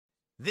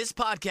This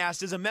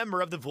podcast is a member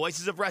of the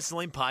Voices of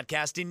Wrestling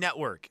Podcasting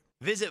Network.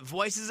 Visit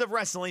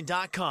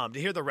voicesofwrestling.com to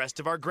hear the rest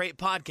of our great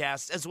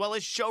podcasts, as well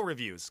as show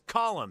reviews,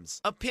 columns,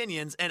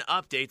 opinions, and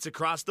updates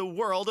across the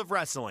world of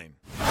wrestling.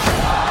 Hit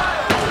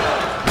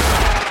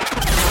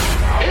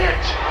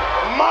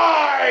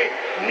my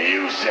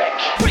music!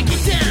 Break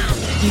it down!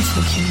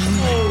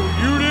 Oh,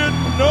 you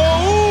didn't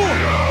know?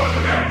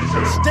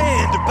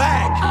 Stand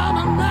back! I'm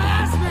a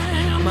nice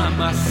man!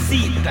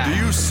 Mamacita!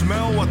 Do you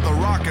smell what The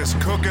Rock is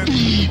cooking?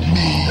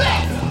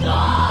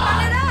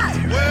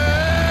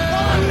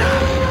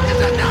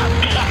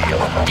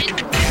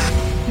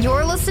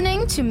 You're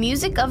listening to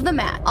Music of the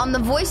Mat on the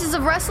Voices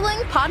of Wrestling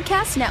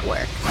Podcast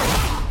Network.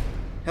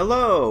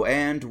 Hello,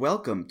 and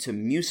welcome to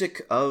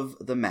Music of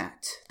the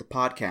Mat, the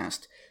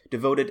podcast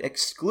devoted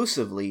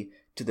exclusively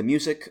to the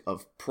music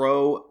of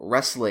pro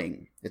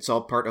wrestling. It's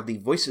all part of the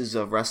Voices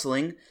of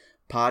Wrestling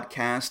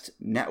Podcast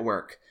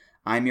Network.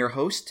 I'm your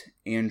host,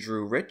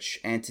 Andrew Rich,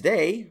 and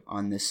today,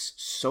 on this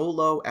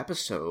solo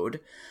episode,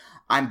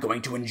 I'm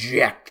going to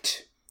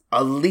inject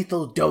a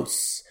lethal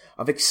dose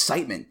of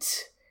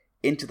excitement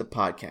into the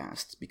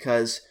podcast,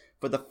 because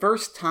for the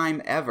first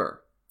time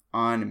ever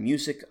on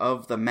Music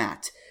of the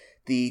Mat,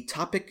 the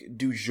topic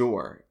du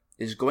jour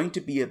is going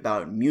to be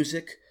about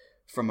music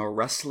from a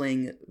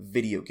wrestling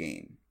video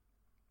game.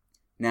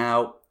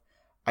 Now,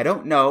 I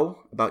don't know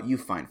about you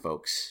fine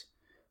folks,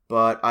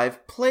 but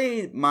I've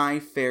played my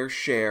fair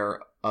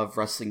share of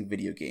wrestling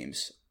video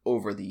games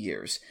over the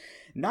years.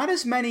 Not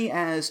as many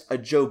as a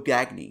Joe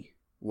Gagney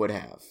would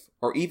have,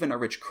 or even a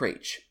Rich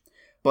Craich.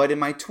 But in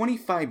my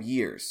 25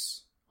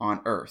 years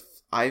on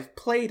Earth, I've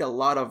played a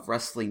lot of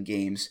wrestling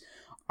games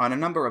on a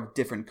number of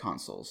different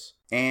consoles.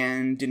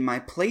 And in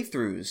my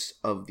playthroughs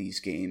of these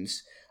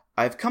games,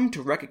 I've come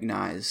to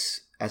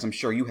recognize, as I'm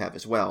sure you have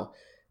as well,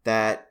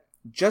 that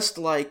just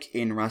like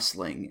in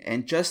wrestling,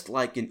 and just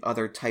like in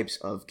other types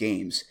of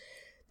games,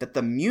 that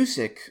the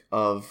music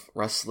of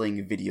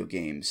wrestling video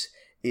games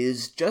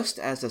is just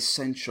as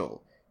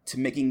essential to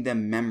making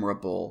them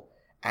memorable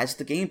as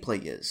the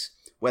gameplay is.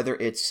 Whether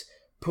it's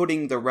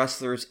putting the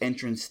wrestlers'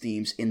 entrance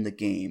themes in the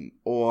game,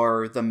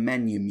 or the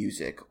menu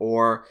music,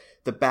 or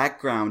the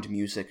background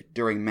music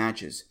during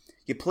matches.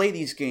 You play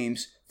these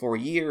games for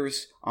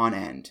years on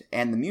end,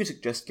 and the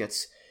music just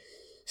gets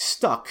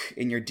stuck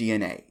in your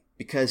DNA,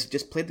 because you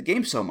just played the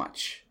game so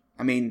much.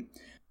 I mean,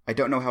 I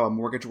don't know how a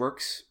mortgage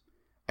works,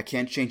 I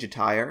can't change a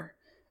tire,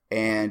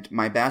 and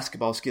my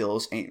basketball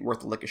skills ain't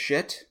worth a lick of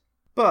shit.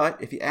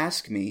 But if you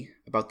ask me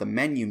about the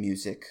menu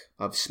music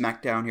of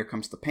SmackDown Here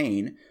Comes the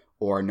Pain,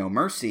 or No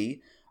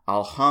Mercy,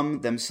 I'll hum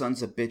them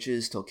sons of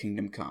bitches till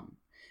kingdom come.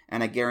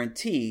 And I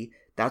guarantee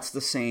that's the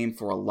same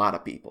for a lot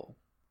of people.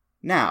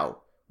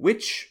 Now,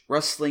 which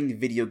wrestling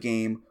video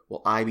game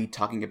will I be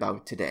talking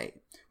about today?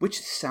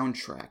 Which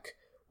soundtrack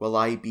will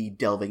I be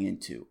delving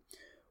into?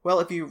 Well,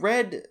 if you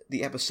read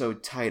the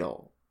episode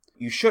title,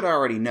 you should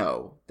already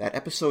know that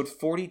episode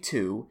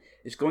 42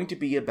 is going to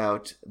be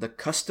about the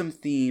custom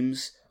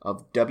themes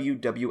of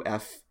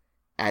WWF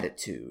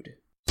Attitude.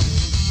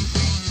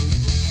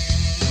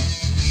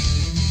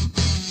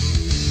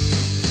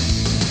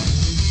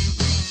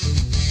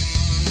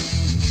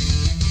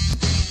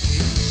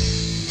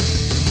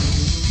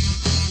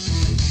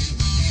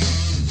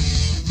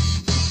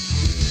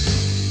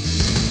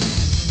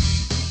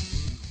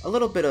 A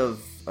little bit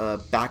of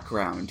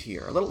background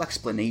here, a little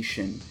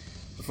explanation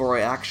before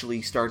I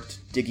actually start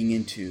digging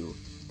into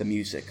the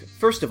music.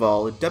 First of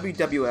all,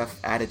 WWF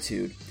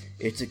Attitude,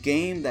 it's a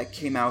game that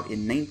came out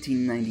in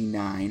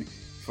 1999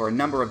 for a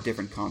number of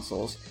different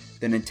consoles: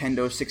 the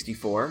Nintendo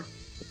 64,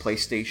 the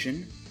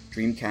PlayStation,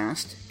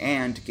 Dreamcast,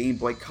 and Game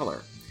Boy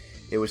Color.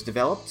 It was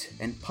developed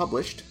and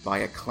published by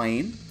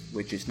Acclaim,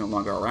 which is no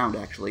longer around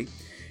actually,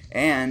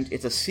 and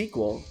it's a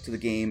sequel to the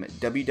game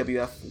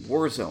WWF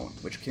Warzone,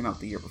 which came out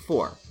the year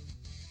before.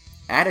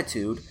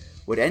 Attitude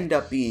would end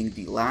up being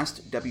the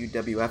last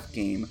WWF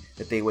game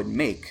that they would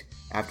make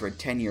after a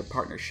 10-year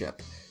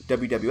partnership.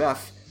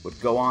 WWF would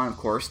go on, of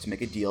course, to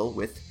make a deal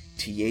with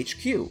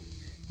THQ,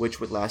 which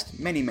would last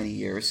many, many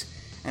years,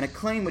 and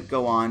Acclaim would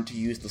go on to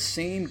use the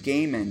same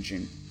game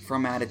engine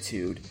from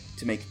Attitude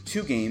to make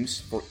two games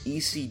for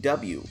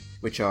ECW,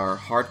 which are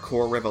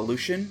Hardcore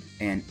Revolution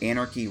and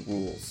Anarchy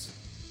Rules.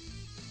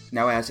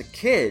 Now, as a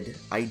kid,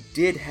 I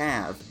did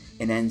have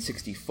an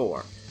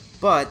N64,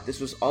 but this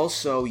was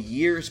also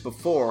years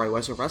before I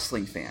was a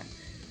wrestling fan,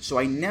 so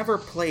I never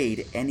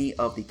played any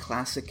of the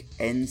classic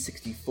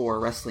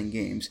N64 wrestling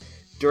games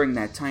during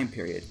that time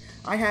period.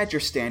 I had your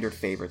standard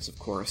favorites, of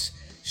course: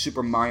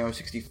 Super Mario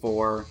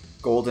 64,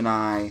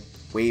 GoldenEye,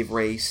 Wave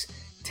Race,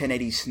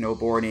 1080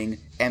 Snowboarding,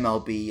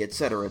 MLB,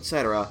 etc.,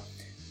 etc.,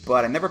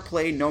 but I never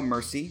played No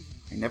Mercy,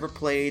 I never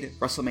played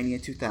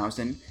WrestleMania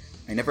 2000,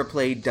 I never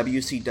played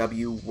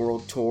WCW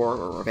World Tour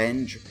or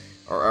Revenge,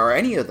 or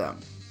any of them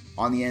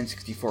on the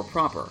N64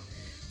 proper.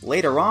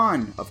 Later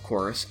on, of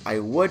course, I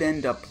would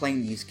end up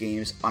playing these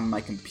games on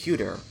my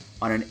computer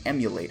on an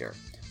emulator.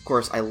 Of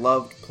course, I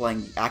loved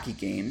playing the Aki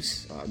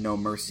games, No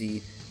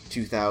Mercy,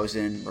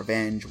 2000,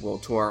 Revenge,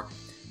 World Tour,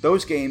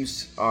 Those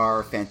games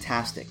are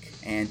fantastic,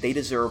 and they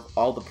deserve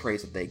all the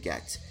praise that they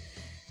get.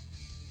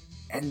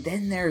 And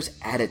then there's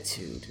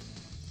Attitude.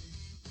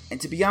 And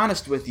to be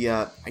honest with you,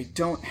 I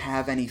don't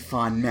have any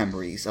fond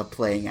memories of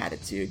playing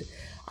Attitude.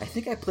 I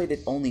think I played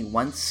it only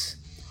once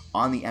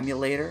on the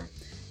emulator,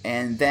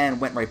 and then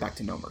went right back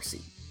to No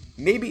Mercy.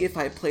 Maybe if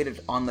I played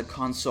it on the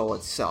console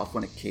itself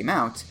when it came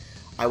out,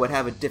 I would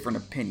have a different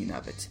opinion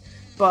of it.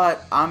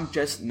 But I'm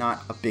just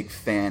not a big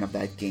fan of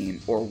that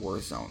game or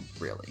Warzone,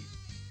 really.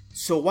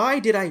 So why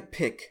did I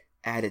pick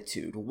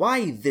Attitude?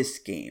 Why this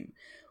game?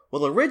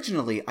 Well,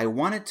 originally I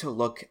wanted to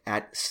look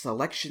at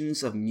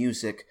selections of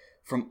music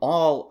from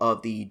all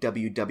of the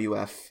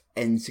WWF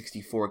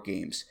N64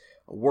 games.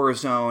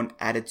 Warzone,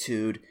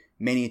 Attitude,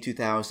 Mania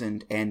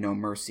 2000, and No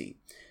Mercy.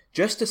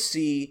 Just to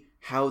see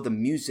how the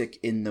music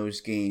in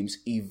those games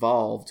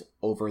evolved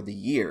over the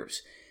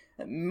years.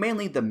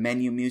 Mainly the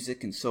menu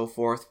music and so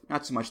forth,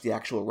 not so much the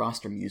actual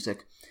roster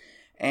music.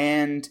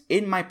 And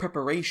in my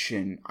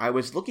preparation, I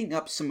was looking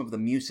up some of the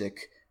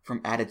music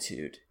from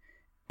Attitude,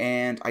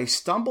 and I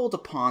stumbled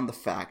upon the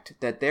fact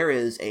that there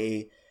is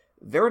a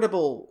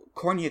veritable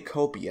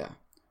cornucopia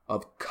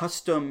of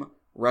custom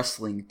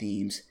wrestling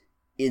themes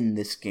in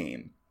this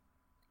game.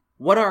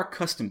 What are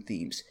custom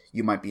themes,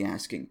 you might be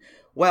asking?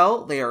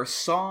 Well, they are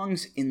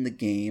songs in the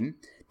game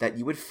that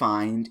you would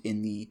find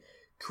in the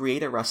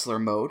Create a Wrestler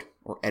mode,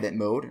 or Edit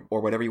mode,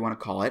 or whatever you want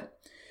to call it,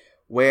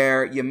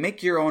 where you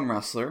make your own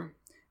wrestler,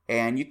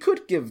 and you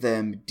could give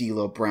them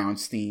D'Lo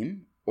Brown's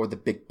theme, or the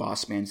Big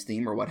Boss Man's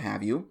theme, or what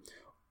have you,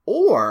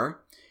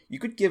 or you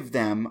could give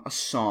them a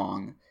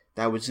song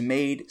that was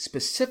made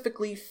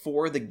specifically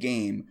for the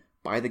game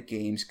by the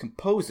game's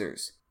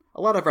composers.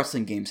 A lot of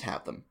wrestling games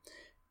have them.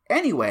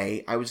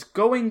 Anyway, I was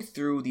going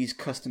through these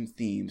custom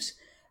themes,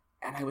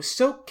 and I was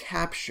so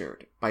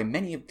captured by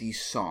many of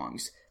these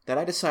songs that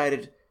I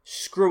decided,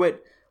 screw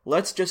it,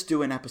 let's just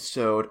do an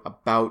episode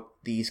about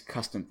these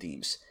custom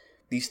themes.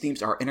 These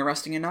themes are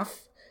interesting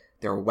enough,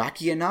 they're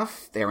wacky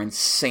enough, they're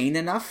insane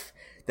enough,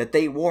 that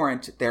they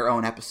warrant their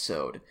own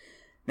episode.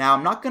 Now,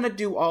 I'm not going to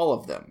do all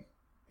of them,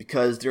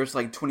 because there's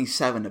like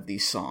 27 of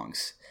these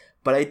songs,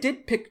 but I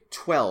did pick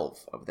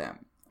 12 of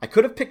them. I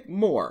could have picked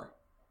more.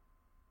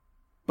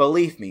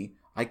 Believe me,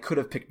 I could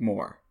have picked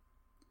more.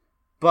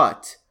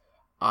 But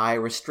I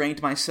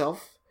restrained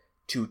myself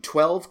to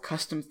 12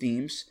 custom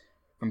themes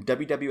from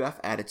WWF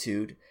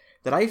Attitude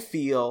that I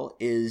feel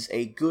is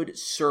a good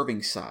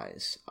serving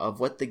size of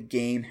what the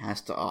game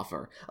has to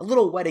offer. A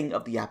little whetting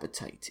of the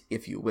appetite,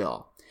 if you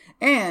will.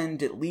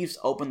 And it leaves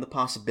open the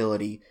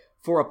possibility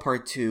for a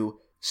part 2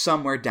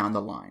 somewhere down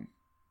the line.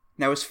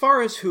 Now, as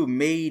far as who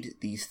made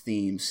these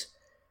themes,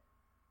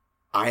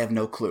 I have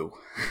no clue.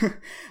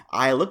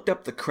 I looked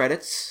up the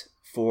credits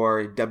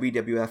for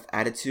WWF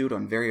Attitude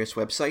on various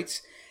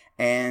websites,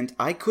 and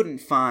I couldn't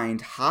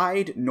find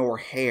hide nor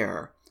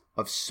hair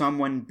of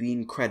someone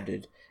being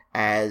credited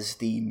as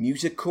the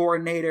music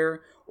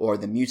coordinator, or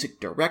the music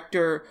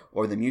director,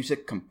 or the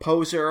music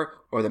composer,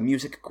 or the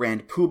music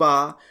grand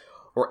poobah,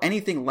 or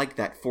anything like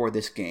that for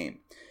this game.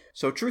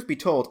 So truth be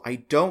told, I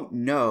don't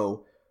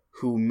know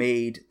who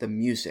made the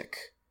music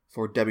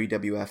for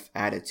WWF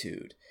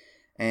Attitude.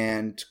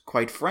 And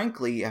quite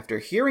frankly, after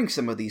hearing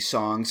some of these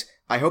songs,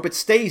 I hope it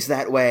stays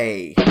that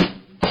way.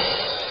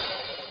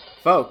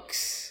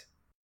 Folks.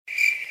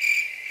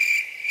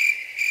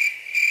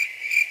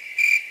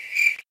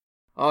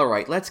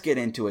 Alright, let's get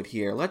into it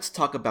here. Let's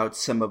talk about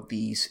some of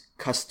these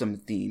custom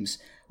themes.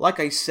 Like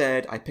I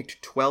said, I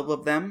picked 12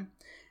 of them,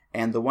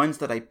 and the ones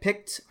that I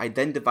picked, I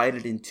then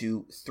divided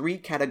into 3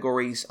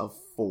 categories of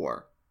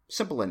 4.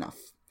 Simple enough.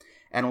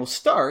 And we'll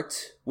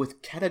start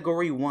with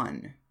Category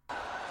 1.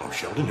 Oh,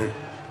 Sheldon,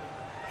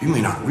 you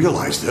may not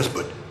realize this,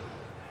 but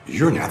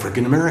you're an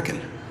African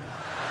American.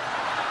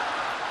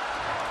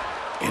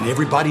 And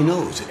everybody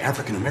knows that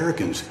African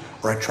Americans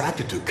are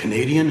attracted to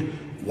Canadian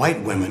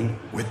white women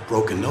with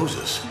broken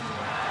noses.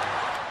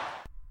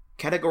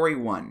 Category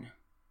 1.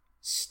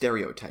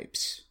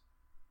 Stereotypes.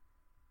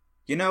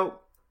 You know,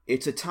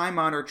 it's a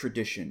time-honored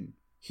tradition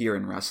here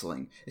in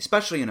wrestling,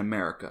 especially in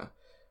America,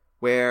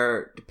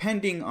 where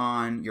depending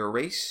on your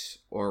race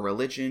or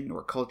religion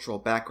or cultural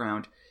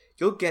background,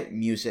 you'll get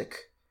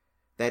music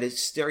that is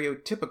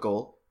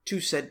stereotypical to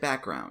said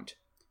background.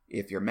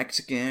 If you're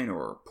Mexican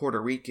or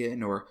Puerto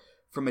Rican or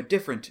from a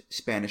different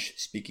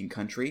Spanish-speaking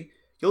country,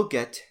 you'll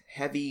get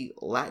heavy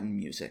Latin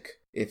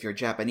music. If you're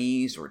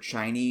Japanese or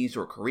Chinese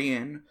or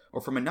Korean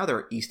or from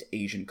another East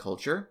Asian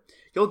culture,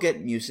 you'll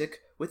get music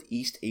with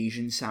East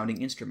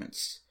Asian-sounding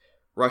instruments.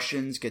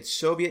 Russians get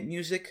Soviet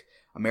music,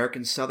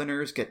 American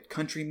Southerners get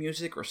country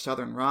music or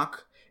Southern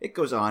rock. It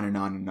goes on and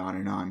on and on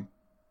and on.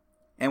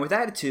 And with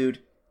Attitude,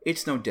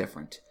 it's no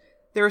different.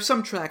 There are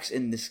some tracks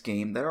in this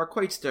game that are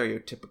quite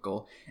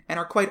stereotypical and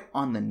are quite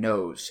on the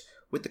nose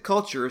with the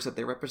cultures that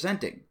they're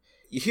representing.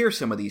 You hear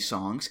some of these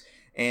songs,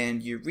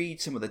 and you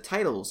read some of the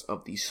titles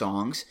of these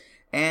songs,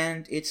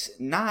 and it's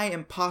nigh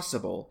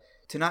impossible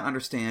to not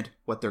understand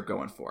what they're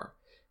going for.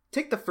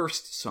 Take the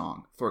first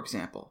song, for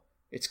example.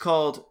 It's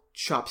called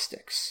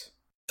Chopsticks.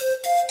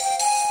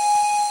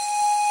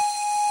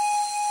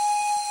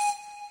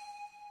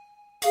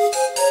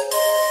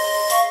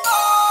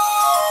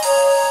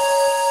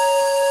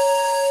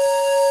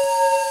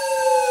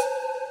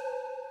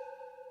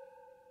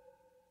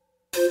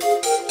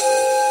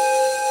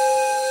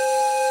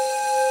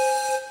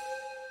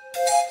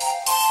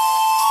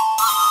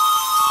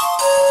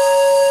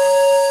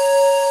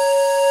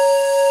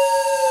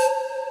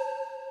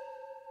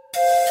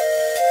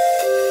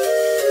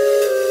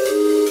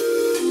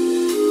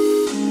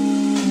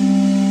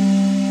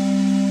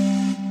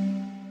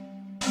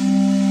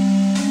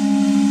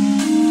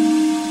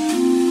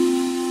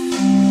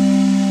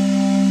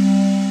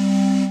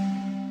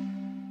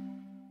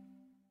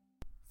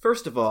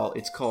 First of all,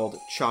 it's called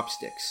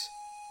Chopsticks.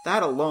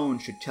 That alone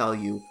should tell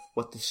you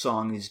what the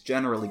song is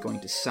generally going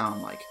to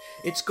sound like.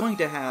 It's going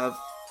to have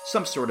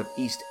some sort of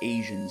East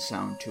Asian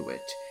sound to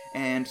it.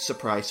 And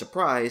surprise,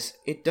 surprise,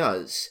 it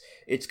does.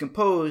 It's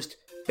composed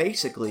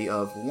basically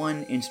of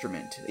one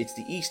instrument. It's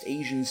the East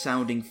Asian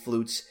sounding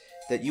flutes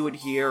that you would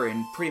hear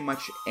in pretty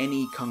much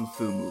any kung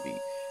fu movie.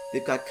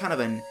 They've got kind of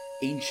an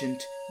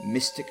ancient,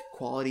 mystic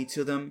quality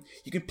to them.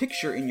 You can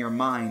picture in your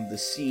mind the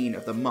scene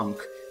of the monk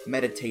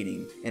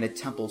meditating in a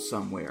temple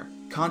somewhere,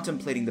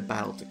 contemplating the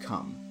battle to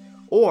come.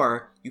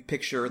 Or you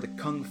picture the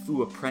kung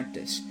fu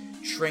apprentice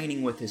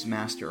training with his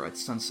master at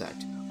sunset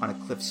on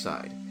a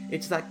cliffside.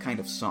 It's that kind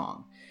of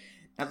song.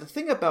 Now, the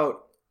thing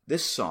about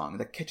this song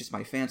that catches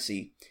my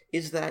fancy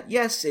is that,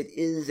 yes, it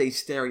is a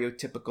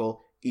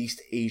stereotypical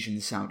East Asian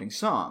sounding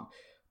song,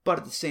 but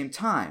at the same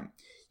time,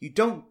 you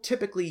don't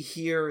typically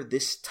hear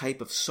this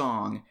type of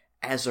song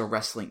as a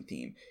wrestling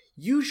theme.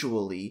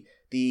 Usually,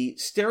 the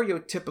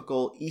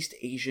stereotypical East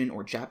Asian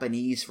or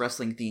Japanese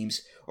wrestling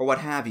themes, or what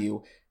have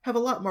you, have a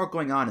lot more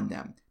going on in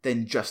them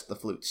than just the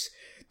flutes.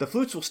 The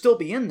flutes will still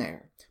be in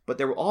there, but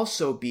there will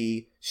also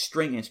be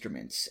string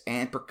instruments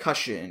and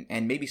percussion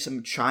and maybe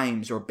some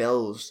chimes or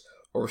bells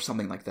or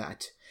something like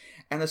that.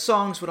 And the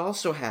songs would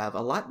also have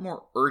a lot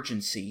more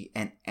urgency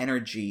and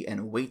energy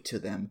and weight to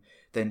them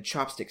than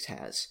Chopsticks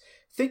has.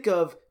 Think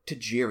of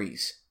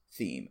Tajiri's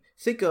theme.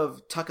 Think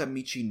of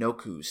Takamichi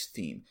Noku's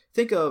theme.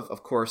 Think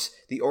of course,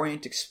 the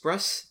Orient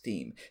Express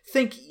theme.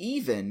 Think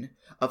even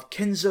of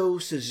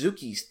Kenzo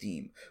Suzuki's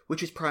theme,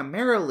 which is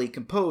primarily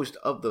composed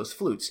of those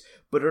flutes,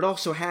 but it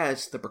also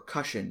has the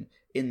percussion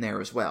in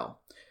there as well.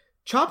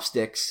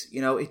 Chopsticks,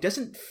 it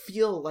doesn't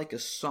feel like a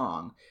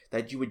song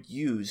that you would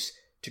use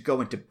to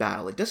go into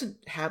battle. It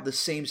doesn't have the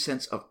same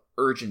sense of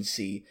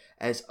urgency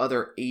as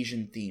other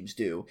Asian themes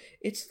do.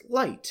 It's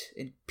light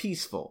and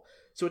peaceful,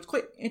 so it's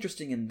quite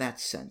interesting in that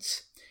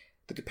sense.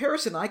 The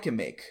comparison I can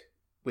make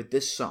with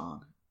this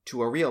song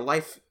to a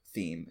real-life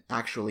theme,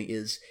 actually,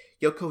 is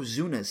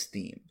Yokozuna's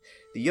theme.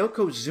 The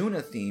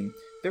Yokozuna theme,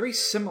 very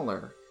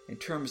similar in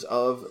terms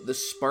of the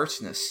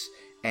sparseness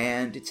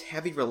and its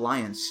heavy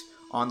reliance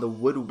on the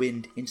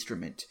woodwind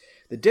instrument.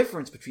 The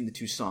difference between the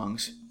two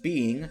songs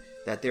being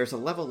that there's a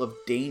level of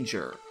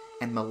danger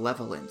and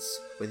malevolence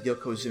with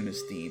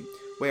Yokozuna's theme,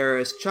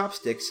 whereas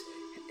Chopsticks,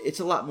 it's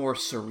a lot more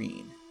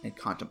serene and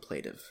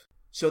contemplative.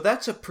 So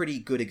that's a pretty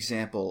good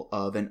example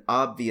of an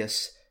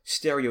obvious,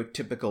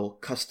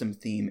 stereotypical custom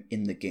theme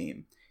in the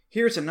game.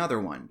 Here's another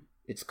one.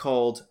 It's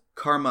called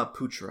Karma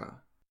Putra.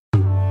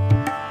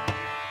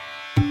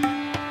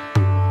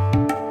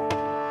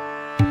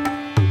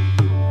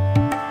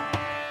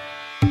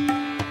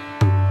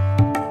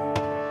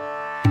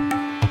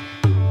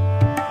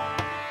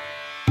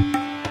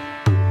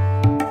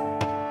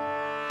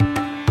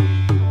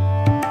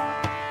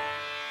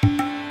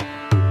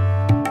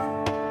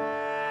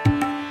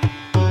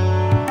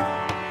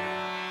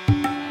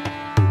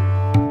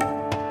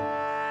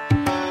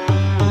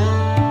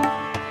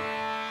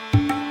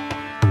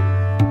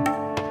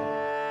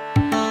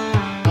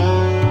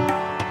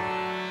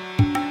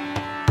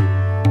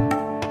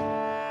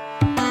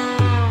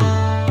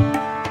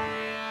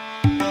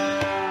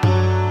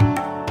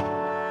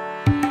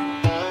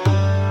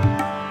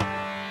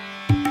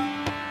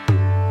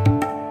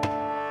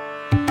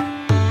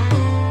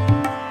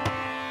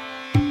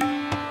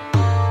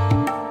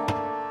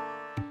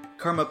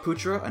 Karma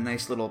Putra, a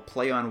nice little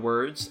play on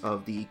words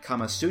of the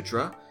Kama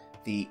Sutra,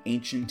 the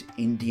ancient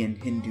Indian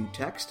Hindu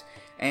text,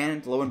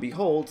 and lo and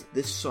behold,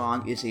 this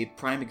song is a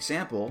prime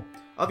example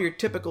of your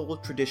typical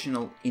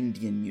traditional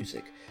Indian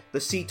music. The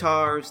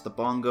sitars, the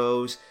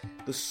bongos,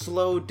 the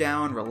slowed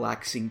down,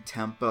 relaxing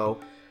tempo.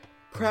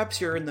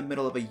 Perhaps you're in the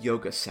middle of a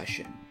yoga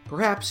session.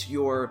 Perhaps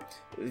you're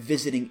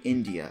visiting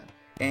India,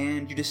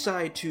 and you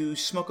decide to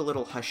smoke a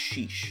little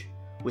hashish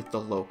with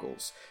the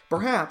locals.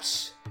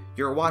 Perhaps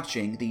you're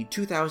watching the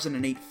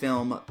 2008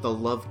 film The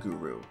Love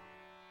Guru.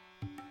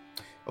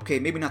 Okay,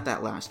 maybe not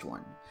that last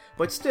one.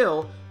 But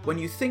still, when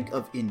you think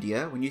of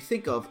India, when you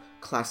think of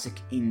classic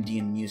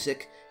Indian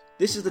music,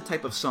 this is the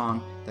type of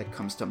song that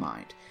comes to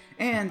mind.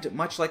 And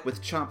much like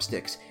with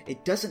Chopsticks,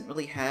 it doesn't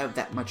really have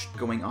that much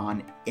going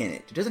on in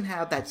it. It doesn't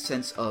have that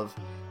sense of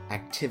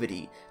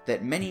activity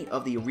that many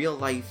of the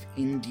real-life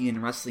Indian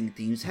wrestling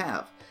themes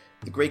have.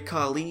 The Great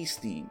Khali's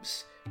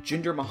themes,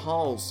 Jinder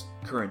Mahal's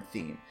current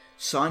theme,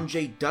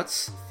 Sanjay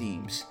Dutt's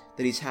themes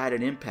that he's had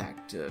an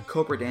impact,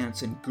 Cobra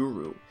Dance and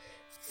Guru.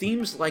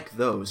 Themes like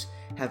those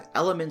have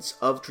elements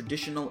of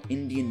traditional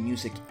Indian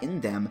music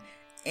in them,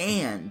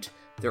 and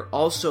they're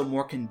also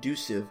more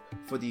conducive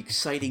for the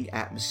exciting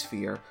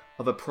atmosphere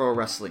of a pro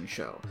wrestling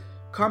show.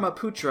 Karma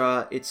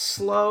Putra, it's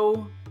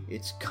slow,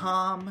 it's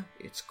calm,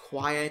 it's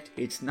quiet,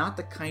 it's not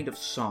the kind of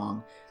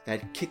song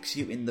that kicks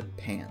you in the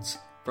pants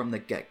from the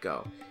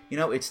get-go.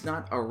 It's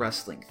not a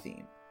wrestling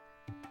theme.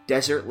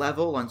 Desert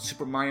level on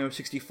Super Mario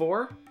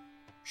 64?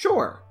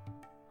 Sure.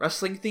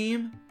 Wrestling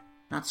theme?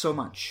 Not so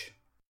much.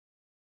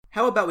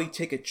 How about we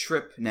take a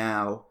trip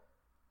now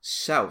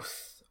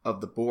south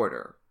of the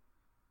border?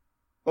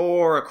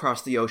 Or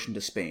across the ocean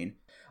to Spain.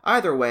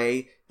 Either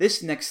way,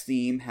 this next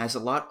theme has a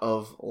lot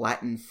of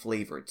Latin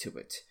flavor to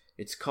it.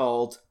 It's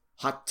called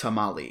Hot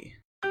Tamale.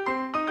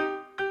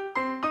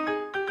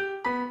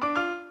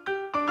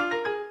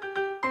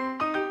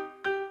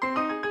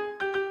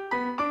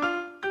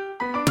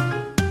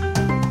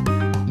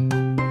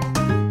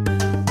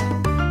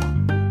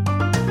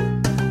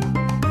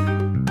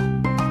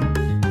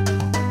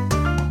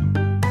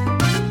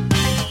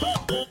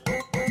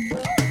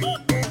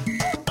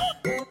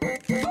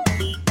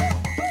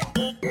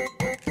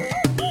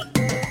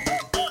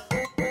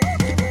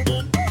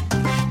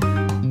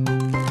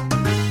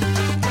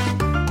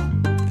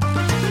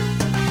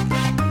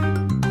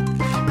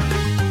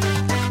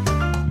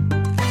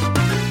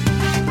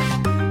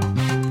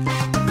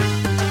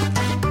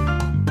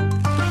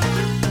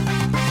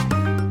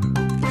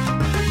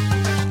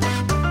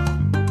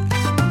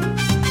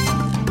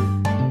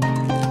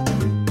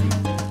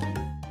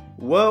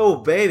 Whoa,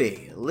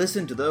 baby,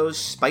 listen to those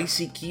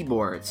spicy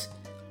keyboards.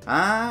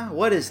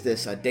 What is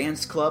this, a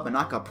dance club in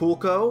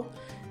Acapulco?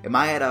 Am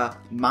I at a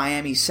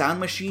Miami Sound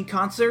Machine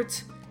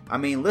concert? I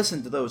mean,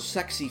 listen to those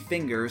sexy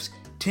fingers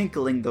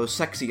tinkling those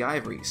sexy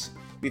ivories.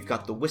 We've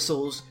got the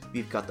whistles,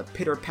 we've got the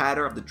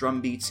pitter-patter of the drum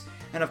beats,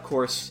 and of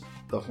course,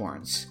 the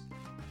horns.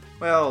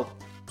 Well,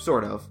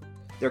 sort of.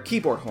 They're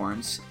keyboard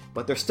horns,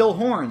 but they're still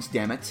horns,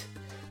 damn it.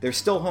 They're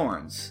still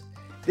horns.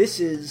 This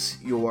is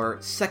your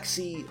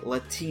sexy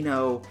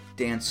Latino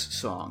dance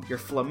song. Your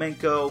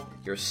flamenco,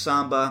 your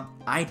samba.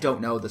 I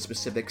don't know the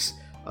specifics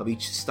of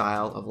each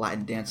style of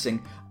Latin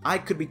dancing. I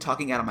could be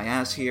talking out of my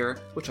ass here,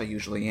 which I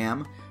usually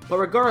am. But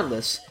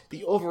regardless,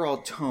 the overall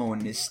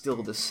tone is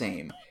still the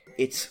same.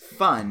 It's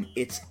fun,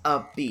 it's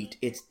upbeat,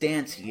 it's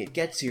dancey, it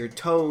gets your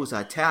toes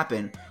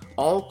a-tappin',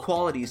 all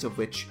qualities of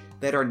which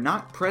that are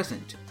not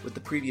present with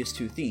the previous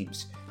two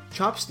themes.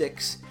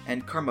 Chopsticks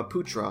and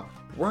Karmaputra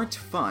weren't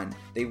fun,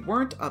 they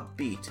weren't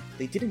upbeat,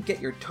 they didn't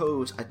get your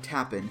toes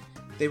a-tappin',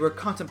 they were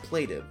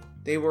contemplative,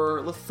 they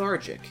were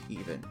lethargic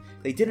even.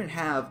 They didn't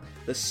have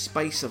the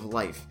spice of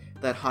life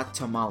that Hot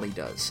Tamale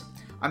does.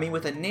 I mean,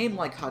 with a name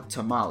like Hot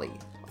Tamale,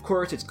 of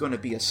course it's going to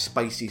be a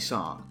spicy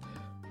song.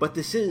 But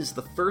this is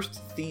the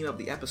first theme of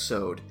the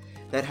episode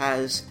that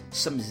has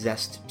some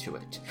zest to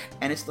it.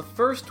 And it's the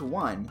first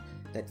one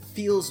that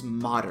feels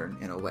modern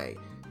in a way.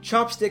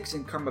 Chopsticks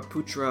and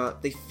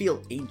Karmaputra, they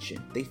feel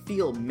ancient, they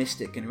feel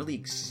mystic and really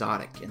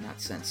exotic in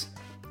that sense.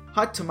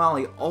 Hot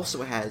Tamale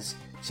also has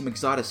some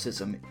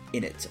exoticism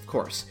in it, of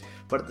course,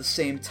 but at the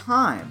same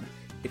time,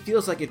 it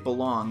feels like it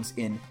belongs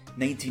in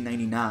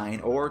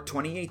 1999 or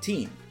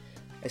 2018.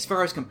 As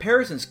far as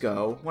comparisons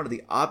go, one of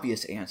the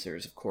obvious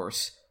answers, of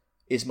course,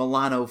 is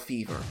Milano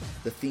Fever,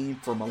 the theme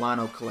for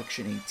Milano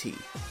Collection AT.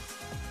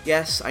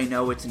 Yes, I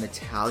know it's an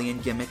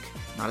Italian gimmick,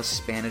 not a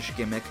Spanish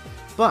gimmick,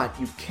 but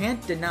you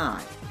can't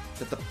deny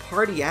that the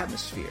party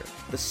atmosphere,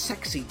 the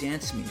sexy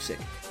dance music,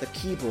 the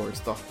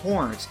keyboards, the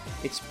horns,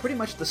 it's pretty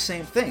much the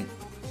same thing.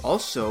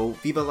 Also,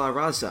 Viva la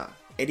Raza,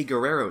 Eddie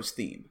Guerrero's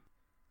theme.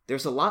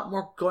 There's a lot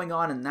more going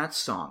on in that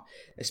song,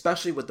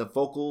 especially with the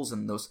vocals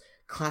and those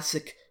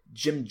classic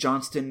Jim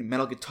Johnston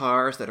metal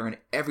guitars that are in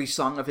every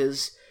song of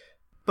his.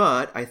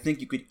 But I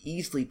think you could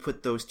easily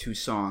put those two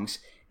songs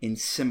in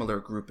similar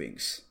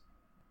groupings.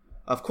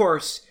 Of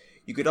course,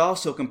 you could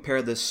also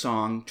compare this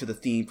song to the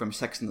theme from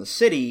Sex and the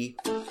City,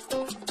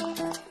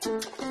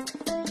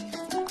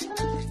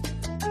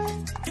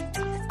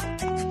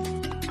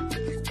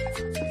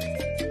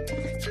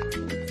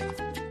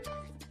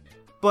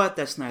 but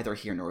that's neither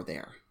here nor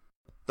there.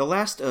 The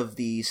last of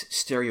these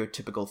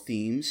stereotypical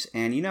themes,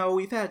 and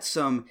we've had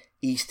some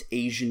East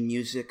Asian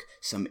music,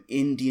 some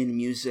Indian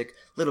music,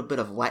 a little bit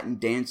of Latin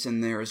dance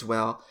in there as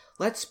well.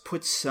 Let's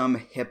put some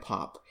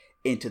hip-hop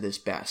into this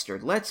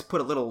bastard. Let's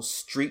put a little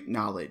street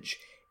knowledge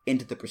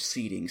into the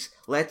proceedings.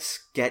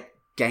 Let's get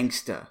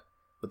gangsta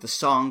with a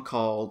song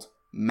called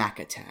Mac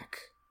Attack.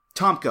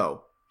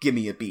 Tomko, give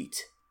me a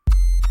beat.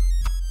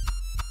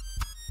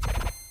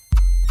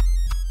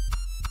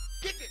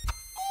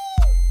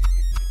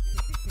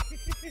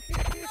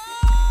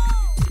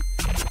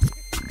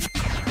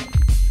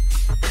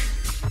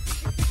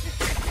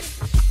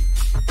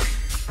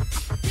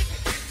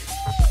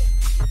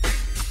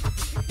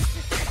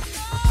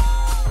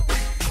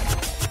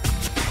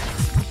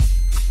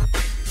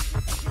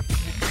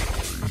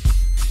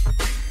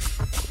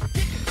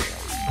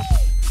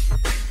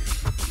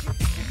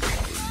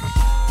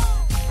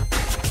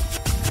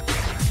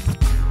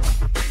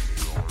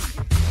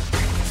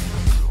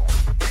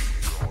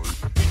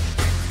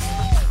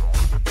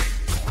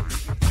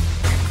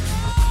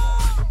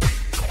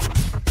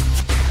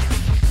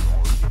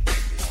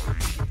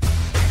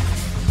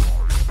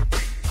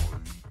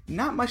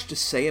 Not much to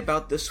say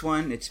about this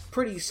one. It's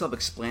pretty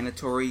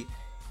self-explanatory.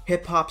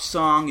 Hip-hop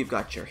song, you've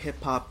got your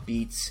hip-hop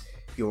beats,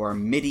 your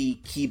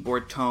MIDI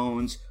keyboard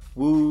tones,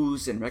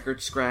 woos and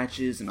record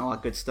scratches and all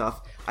that good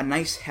stuff. A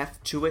nice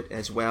heft to it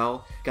as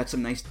well. Got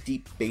some nice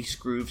deep bass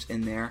grooves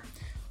in there.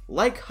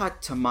 Like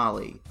Hot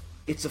Tamale,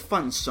 it's a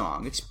fun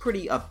song. It's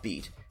pretty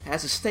upbeat. It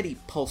has a steady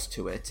pulse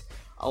to it.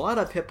 A lot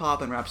of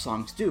hip-hop and rap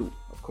songs do,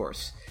 of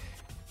course.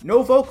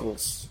 No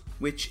vocals,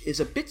 which is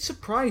a bit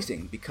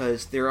surprising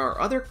because there are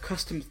other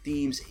custom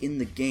themes in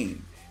the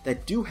game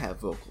that do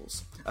have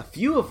vocals, a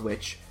few of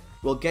which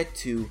we'll get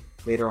to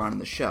later on in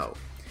the show.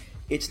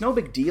 It's no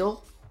big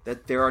deal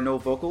that there are no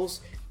vocals,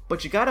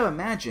 but you gotta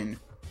imagine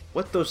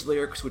what those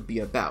lyrics would be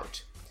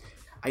about.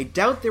 I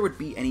doubt there would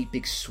be any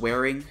big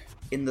swearing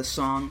in the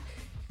song.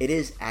 It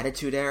is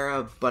Attitude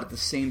Era, but at the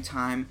same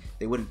time,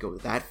 they wouldn't go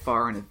that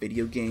far in a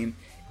video game.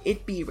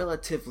 It'd be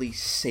relatively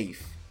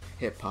safe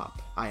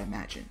hip-hop, I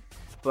imagine.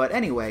 But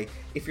anyway,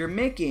 if you're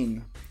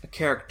making a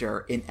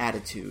character in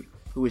Attitude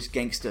who is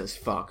gangsta as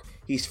fuck,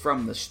 he's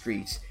from the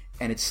streets,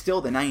 and it's still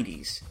the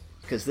 90s,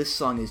 because this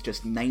song is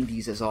just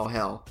 90s as all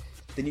hell,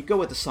 then you go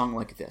with a song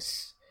like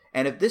this.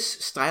 And if this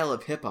style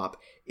of hip-hop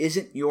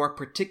isn't your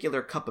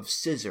particular cup of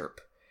scissorp,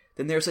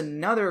 then there's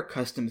another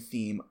custom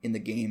theme in the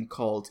game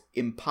called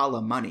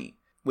Impala Money,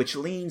 which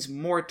leans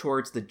more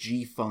towards the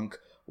G-Funk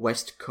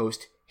West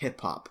Coast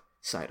hip-hop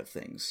side of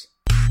things.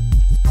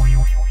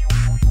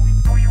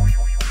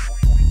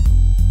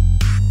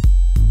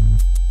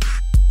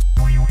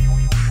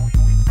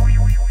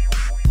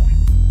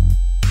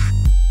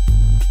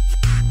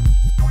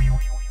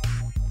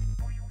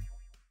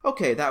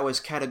 Okay, that was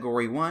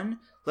Category 1.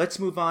 Let's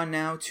move on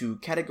now to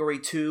Category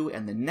 2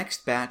 and the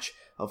next batch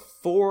of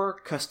 4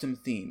 custom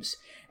themes.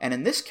 And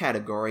in this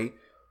category,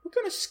 we're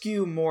going to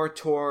skew more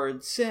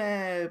towards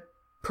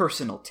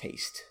personal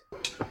taste.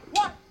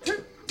 1,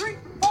 2, 3,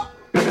 4.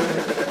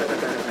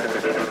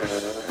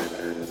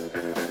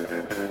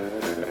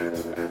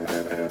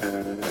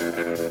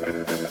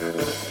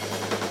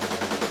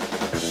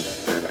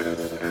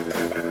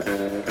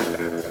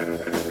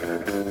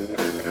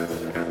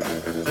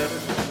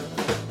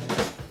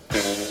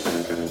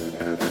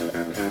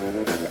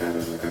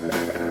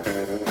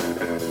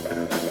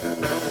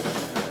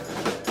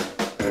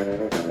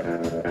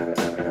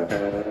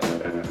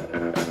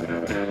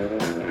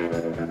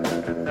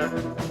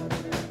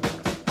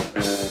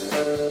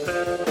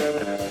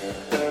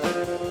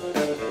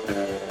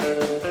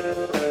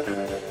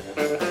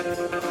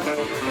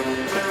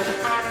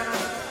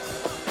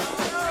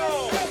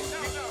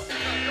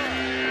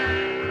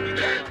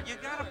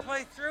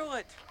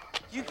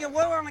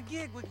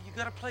 You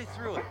gotta play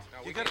through it.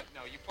 You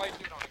play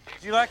through it on a gig.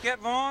 Do you like that,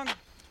 Vaughn?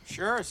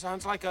 Sure,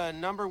 sounds like a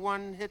number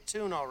 1 hit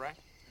tune, all right.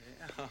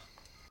 Yeah.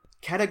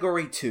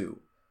 Category 2.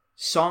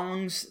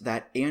 Songs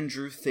that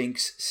Andrew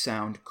thinks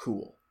sound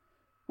cool.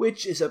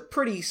 Which is a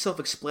pretty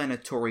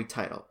self-explanatory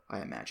title,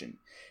 I imagine.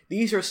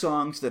 These are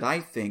songs that I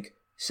think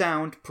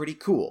sound pretty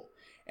cool.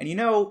 And you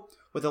know,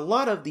 with a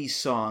lot of these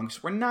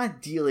songs, we're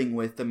not dealing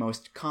with the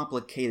most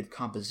complicated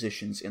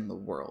compositions in the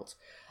world.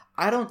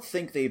 I don't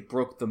think they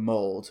broke the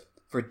mold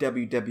for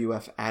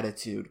WWF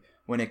Attitude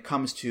when it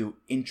comes to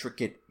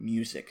intricate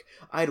music.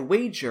 I'd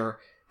wager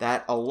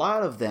that a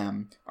lot of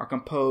them are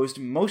composed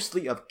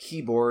mostly of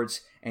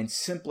keyboards and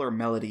simpler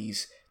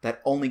melodies that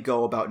only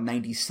go about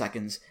 90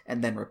 seconds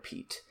and then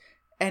repeat.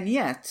 And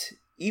yet,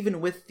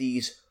 even with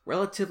these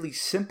relatively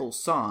simple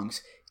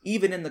songs,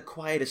 even in the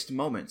quietest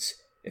moments,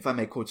 if I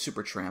may quote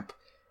Supertramp,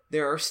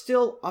 there are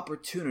still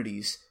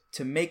opportunities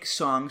to make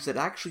songs that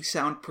actually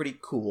sound pretty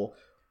cool,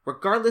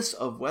 regardless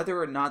of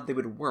whether or not they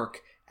would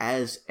work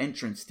as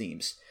entrance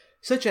themes,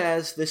 such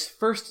as this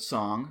first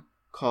song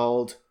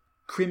called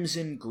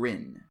Crimson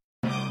Grin.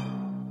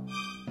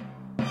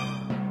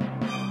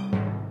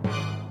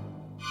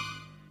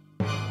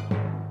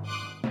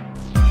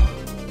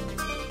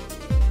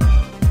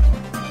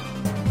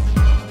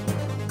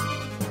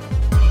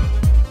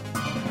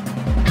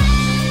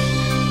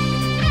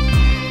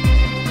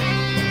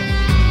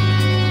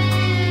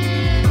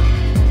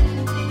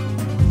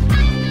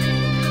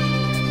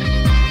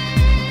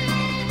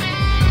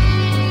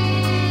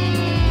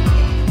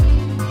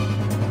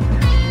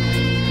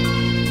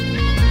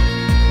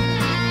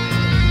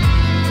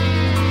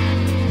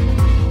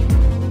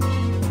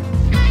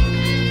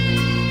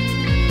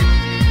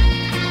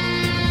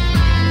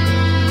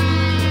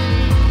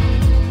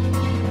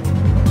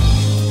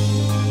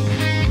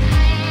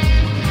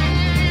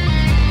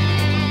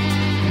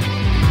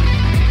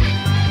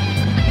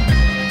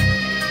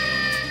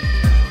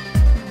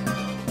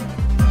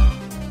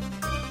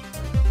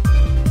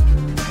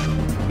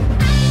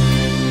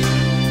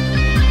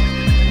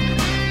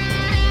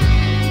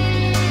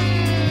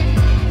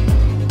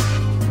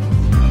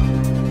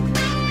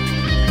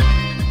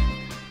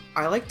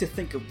 I like to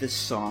think of this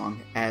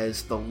song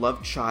as the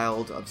love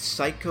child of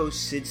Psycho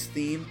Sid's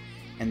theme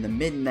and the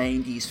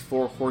mid-90s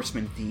Four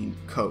Horsemen theme,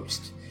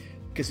 Coast.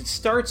 Because it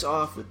starts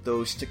off with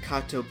those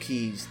staccato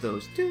keys,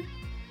 those do,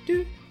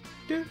 do,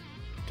 do,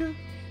 do,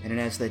 and it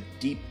has that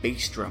deep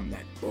bass drum,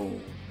 that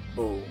boom,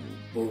 boom,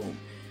 boom.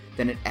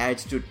 Then it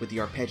adds to it with the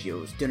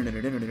arpeggios,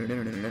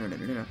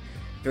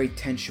 very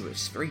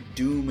tensuous, very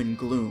doom and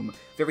gloom,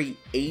 very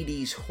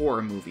 80s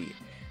horror movie.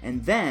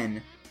 And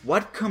then,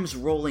 what comes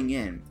rolling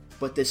in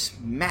but this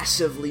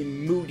massively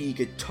moody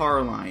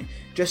guitar line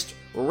just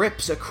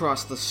rips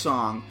across the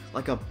song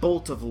like a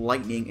bolt of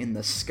lightning in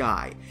the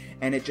sky,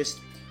 and it just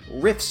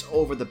riffs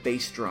over the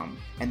bass drum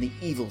and the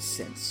evil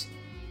synths.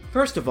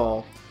 First of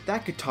all,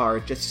 that guitar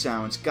just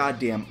sounds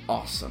goddamn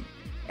awesome.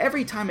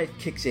 Every time it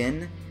kicks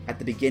in at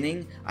the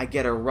beginning, I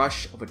get a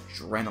rush of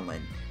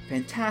adrenaline.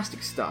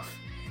 Fantastic stuff.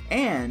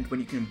 And when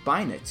you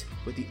combine it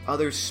with the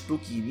other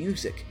spooky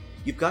music,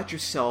 you've got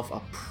yourself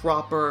a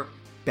proper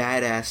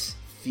badass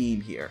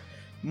theme here.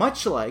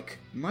 Much like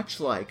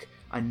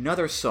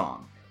another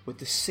song with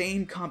the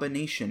same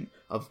combination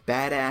of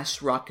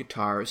badass rock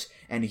guitars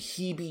and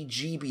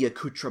heebie-jeebie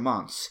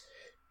accoutrements,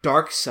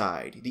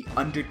 Darkside, the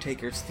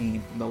Undertaker's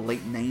theme from the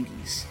late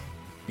 90s.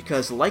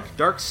 Because like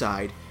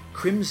Darkside,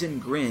 Crimson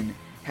Grin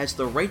has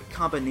the right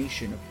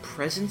combination of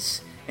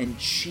presence and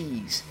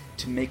cheese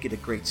to make it a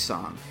great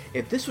song.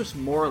 If this was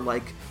more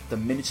like the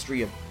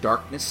Ministry of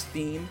Darkness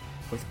theme,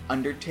 with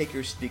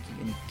Undertaker speaking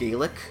in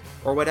Gaelic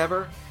or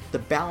whatever, the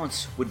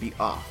balance would be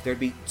off. There'd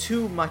be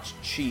too much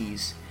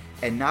cheese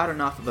and not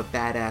enough of a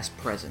badass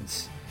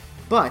presence.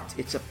 But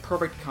it's a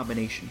perfect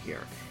combination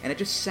here, and it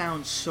just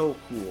sounds so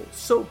cool,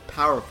 so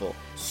powerful,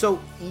 so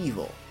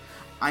evil.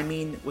 I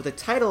mean, with a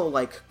title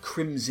like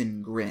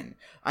Crimson Grin,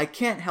 I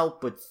can't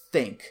help but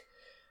think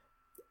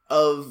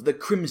of the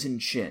Crimson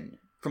Chin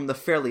from the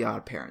Fairly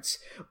Odd Parents,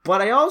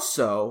 but I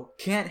also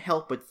can't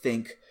help but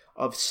think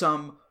of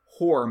some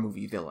horror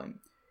movie villain.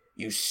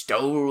 You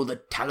stole the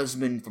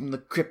talisman from the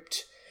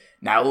crypt.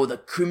 Now the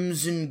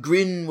Crimson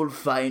Grin will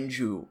find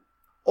you.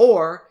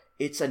 Or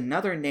it's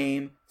another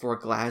name for a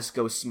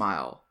Glasgow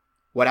smile.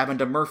 What happened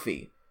to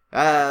Murphy?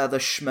 The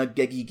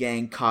Schmagegi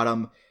gang caught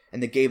him,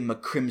 and they gave him a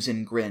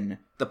crimson grin.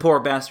 The poor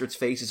bastard's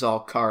face is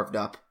all carved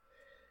up.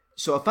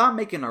 So if I'm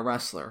making a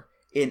wrestler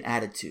in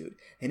attitude,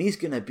 and he's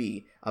gonna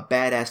be a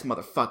badass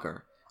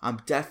motherfucker,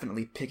 I'm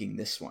definitely picking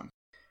this one.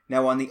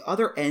 Now on the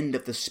other end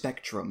of the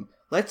spectrum,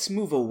 let's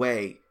move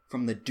away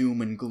from the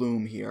doom and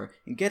gloom here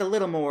and get a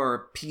little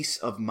more peace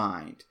of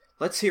mind.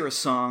 Let's hear a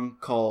song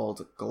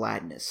called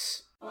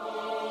Gladness.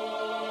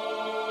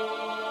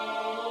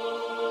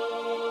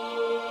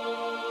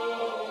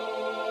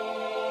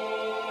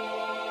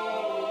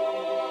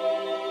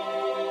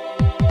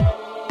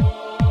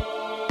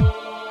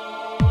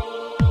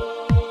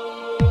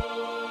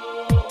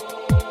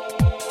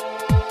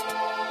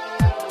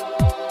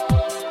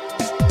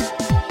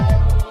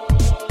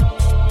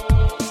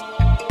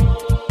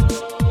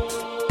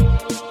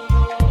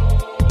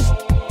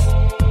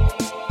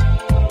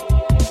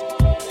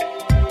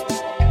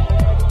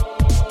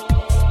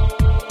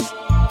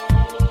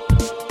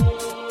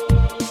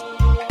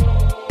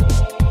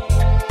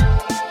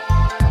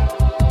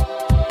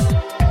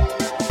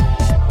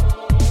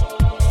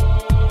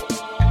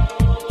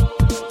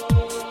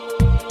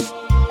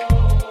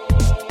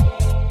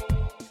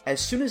 As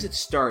soon as it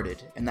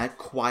started and that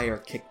choir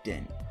kicked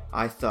in,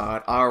 I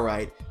thought,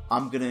 alright,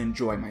 I'm gonna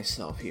enjoy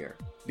myself here.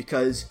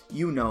 Because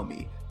you know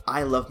me,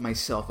 I love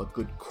myself a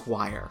good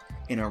choir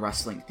in a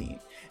wrestling theme.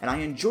 And I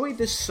enjoyed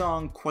this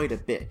song quite a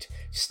bit.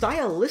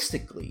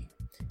 Stylistically,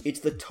 it's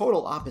the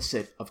total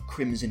opposite of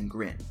Crimson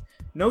Grin.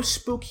 No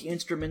spooky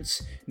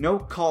instruments, no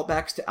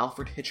callbacks to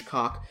Alfred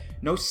Hitchcock,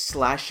 no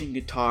slashing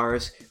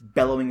guitars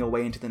bellowing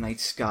away into the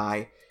night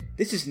sky.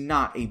 This is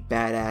not a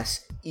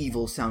badass,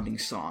 evil-sounding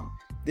song.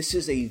 This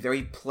is a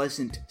very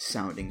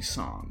pleasant-sounding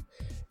song.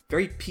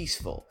 Very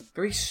peaceful,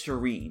 very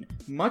serene,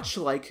 much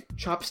like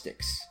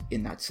Chopsticks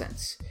in that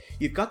sense.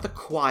 You've got the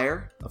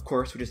choir, of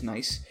course, which is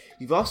nice.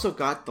 You've also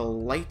got the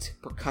light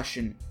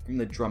percussion from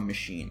the drum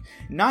machine.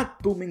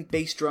 Not booming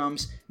bass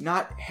drums,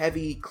 not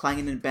heavy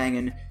clanging and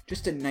banging,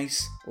 just a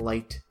nice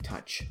light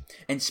touch.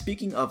 And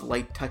speaking of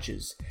light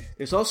touches,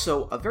 there's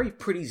also a very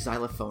pretty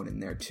xylophone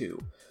in there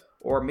too.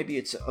 Or maybe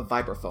it's a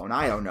vibraphone,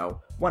 I don't know,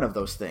 one of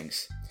those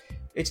things.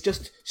 It's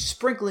just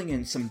sprinkling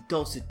in some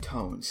dulcet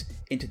tones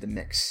into the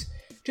mix.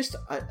 Just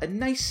a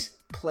nice,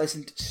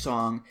 pleasant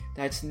song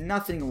that's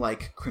nothing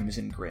like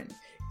Crimson Grin.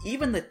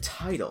 Even the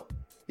title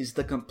is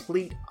the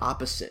complete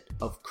opposite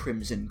of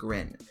Crimson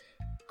Grin.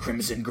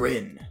 Crimson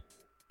Grin.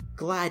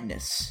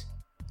 Gladness.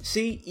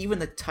 See, even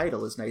the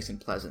title is nice and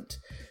pleasant.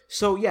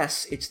 So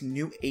yes, it's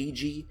new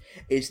agey.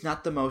 It's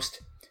not the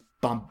most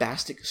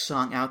bombastic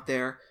song out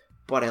there,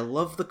 but I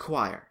love the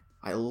choir.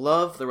 I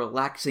love the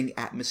relaxing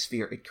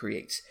atmosphere it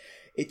creates.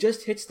 It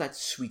just hits that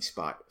sweet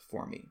spot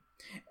for me.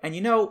 And you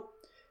know,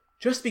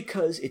 just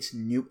because it's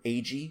new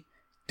agey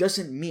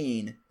doesn't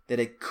mean that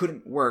it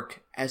couldn't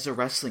work as a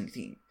wrestling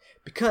theme.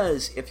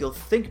 Because if you'll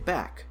think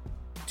back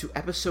to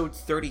episode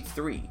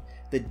 33,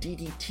 the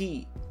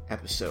DDT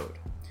episode,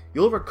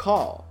 you'll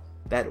recall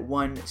that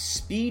one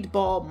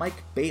Speedball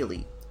Mike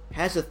Bailey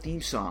has a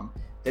theme song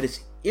that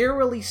is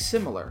eerily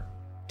similar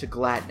to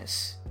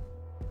Gladness.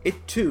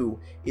 It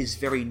too is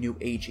very new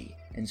agey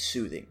and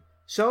soothing.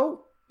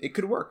 So, it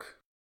could work.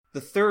 The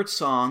third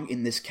song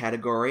in this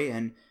category,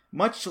 and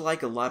much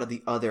like a lot of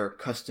the other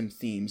custom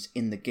themes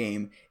in the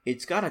game,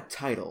 it's got a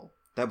title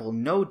that will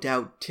no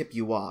doubt tip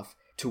you off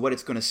to what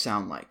it's going to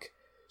sound like.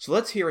 So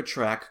let's hear a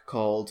track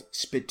called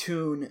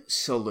Spittoon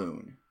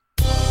Saloon.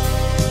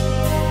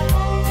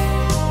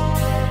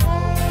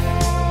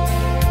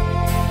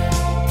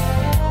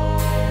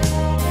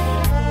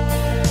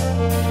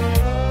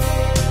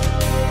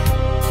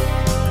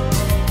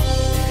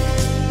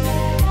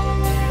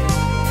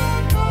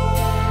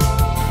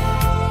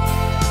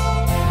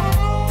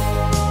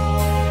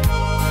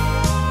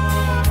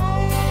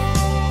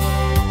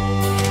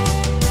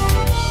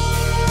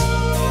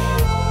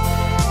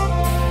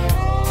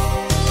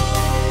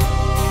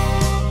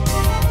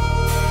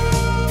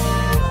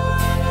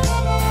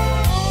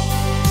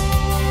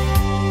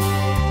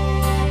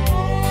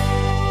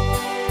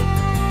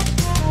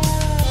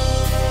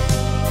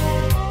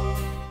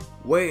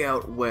 Way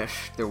out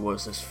west, there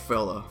was this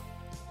fella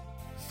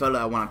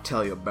I want to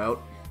tell you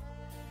about.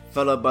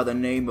 Fella by the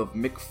name of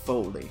Mick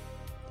Foley.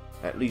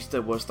 At least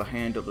that was the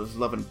handle his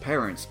loving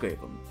parents gave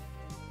him,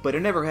 but he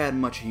never had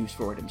much use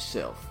for it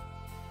himself.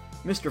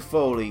 Mr.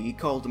 Foley, he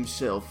called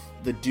himself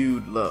the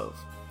Dude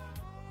Love.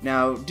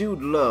 Now,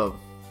 Dude Love,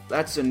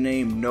 that's a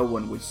name no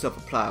one would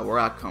self-apply where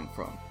I come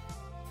from.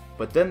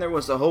 But then there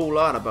was a whole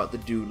lot about the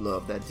Dude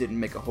Love that didn't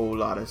make a whole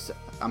lot of sense.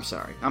 I'm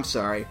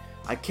sorry,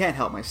 I can't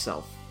help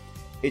myself.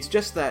 It's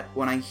just that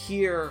when I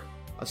hear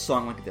a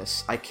song like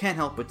this, I can't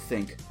help but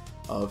think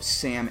of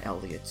Sam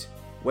Elliott,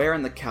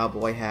 wearing the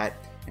cowboy hat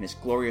and his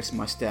glorious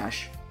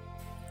mustache,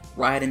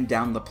 riding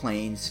down the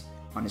plains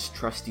on his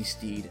trusty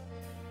steed,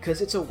 'cause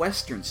it's a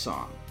western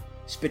song.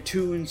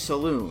 Spittoon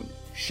saloon,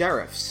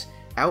 sheriffs,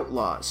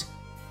 outlaws,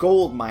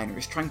 gold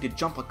miners trying to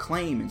jump a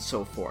claim, and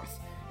so forth.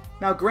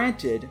 Now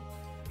granted,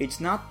 it's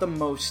not the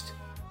most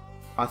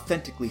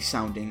authentically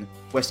sounding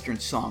western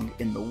song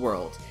in the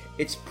world.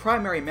 Its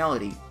primary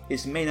melody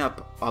is made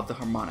up of the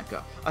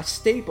harmonica, a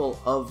staple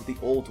of the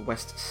Old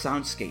West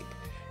soundscape,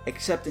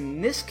 except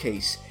in this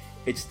case,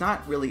 it's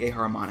not really a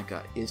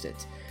harmonica, is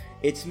it?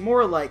 It's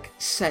more like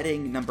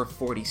setting number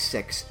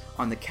 46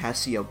 on the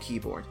Casio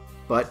keyboard.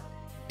 But,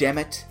 damn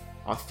it,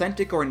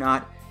 authentic or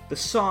not, the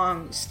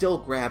song still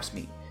grabs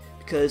me,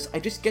 because I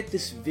just get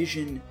this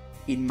vision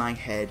in my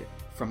head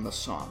from the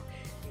song.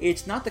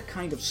 It's not the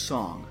kind of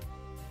song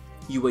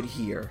you would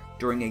hear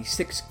during a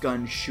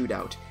 6-gun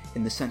shootout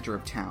in the center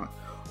of town,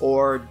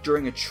 or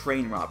during a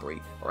train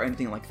robbery, or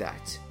anything like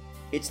that.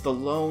 It's the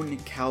lone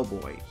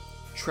cowboy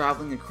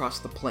traveling across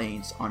the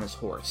plains on his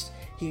horse.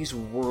 He's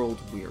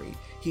world-weary.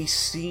 He's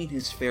seen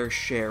his fair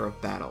share of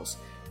battles,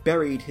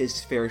 buried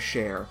his fair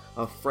share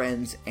of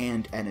friends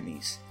and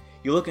enemies.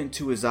 You look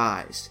into his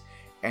eyes,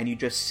 and you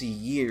just see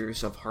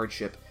years of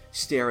hardship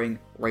staring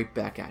right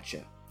back at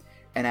you.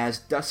 And as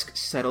dusk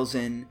settles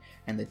in,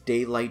 and the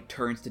daylight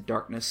turns to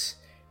darkness,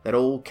 that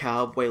old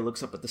cowboy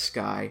looks up at the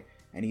sky,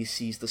 and he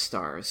sees the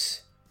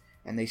stars.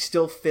 And they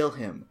still fill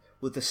him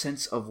with a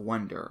sense of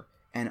wonder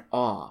and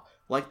awe,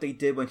 like they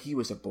did when he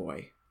was a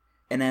boy.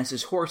 And as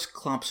his horse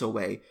clomps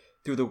away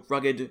through the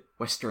rugged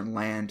western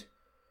land,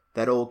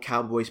 that old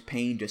cowboy's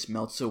pain just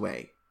melts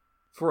away.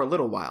 For a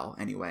little while,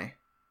 anyway.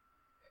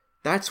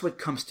 That's what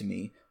comes to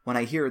me when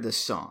I hear this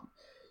song.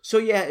 So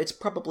yeah, it's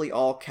probably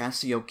all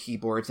Casio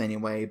keyboards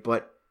anyway,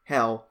 but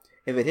hell,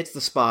 if it hits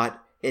the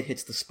spot, it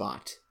hits the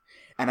spot.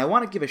 And I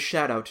want to give a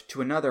shout out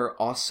to another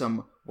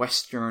awesome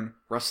Western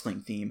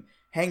wrestling theme,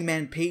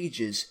 Hangman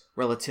Page's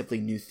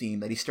relatively new theme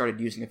that he started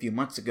using a few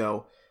months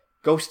ago,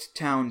 Ghost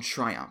Town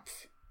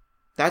Triumph.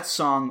 That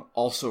song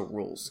also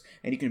rules,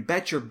 and you can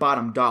bet your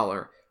bottom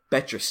dollar,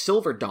 bet your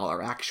silver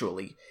dollar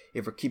actually,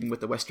 if we're keeping with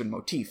the Western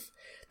motif,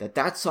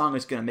 that song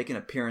is going to make an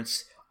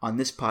appearance on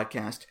this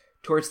podcast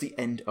towards the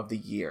end of the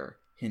year.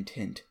 Hint,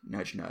 hint,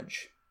 nudge,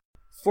 nudge.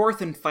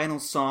 Fourth and final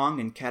song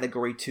in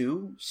Category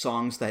 2,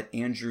 songs that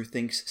Andrew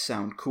thinks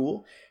sound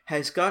cool,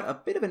 has got a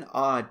bit of an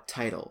odd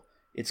title.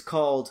 It's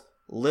called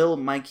Lil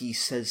Mikey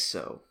Says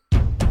So.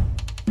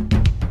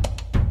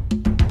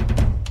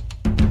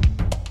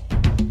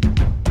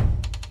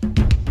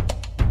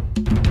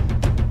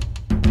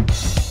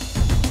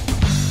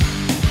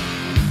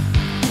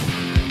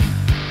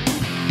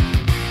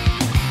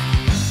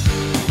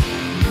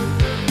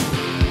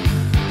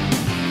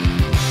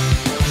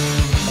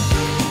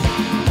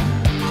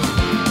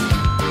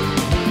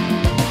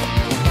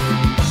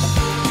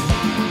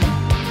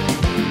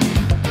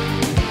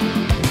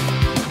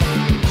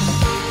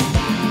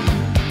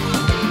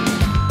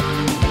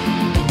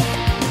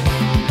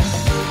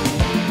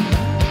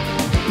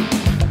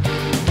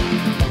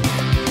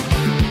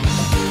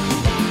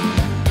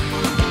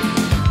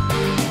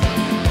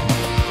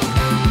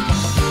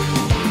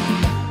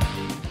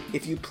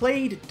 If you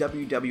played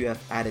WWF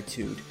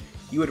Attitude,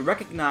 you would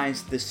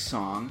recognize this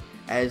song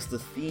as the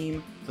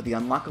theme for the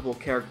unlockable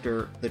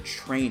character, the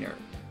Trainer,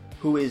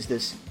 who is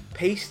this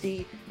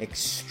pasty,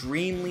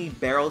 extremely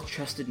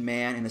barrel-chested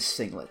man in a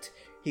singlet.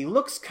 He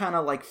looks kinda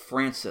like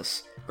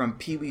Francis from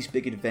Pee-wee's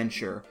Big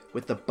Adventure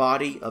with the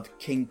body of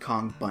King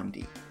Kong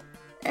Bundy.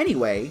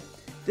 Anyway,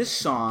 this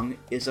song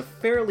is a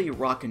fairly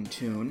rockin'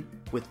 tune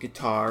with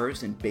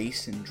guitars and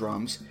bass and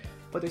drums,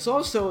 but there's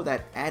also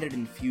that added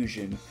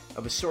infusion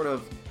of a sort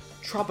of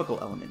tropical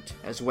element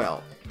as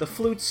well. The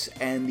flutes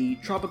and the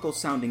tropical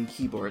sounding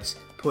keyboards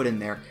put in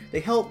there,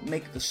 they help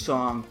make the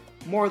song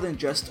more than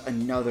just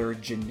another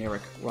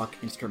generic rock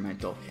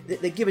instrumental.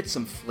 They give it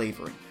some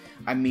flavoring.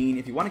 I mean,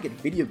 if you want to get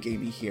video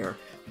gamey here,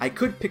 I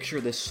could picture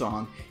this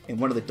song in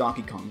one of the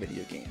Donkey Kong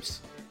video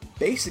games.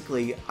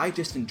 Basically, I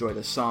just enjoy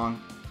the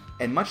song,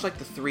 and much like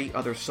the 3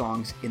 other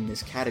songs in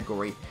this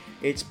category,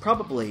 it's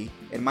probably,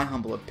 in my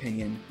humble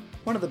opinion,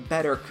 one of the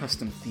better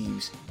custom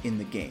themes in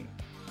the game.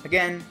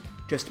 Again,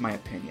 just my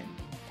opinion.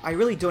 I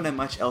really don't have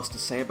much else to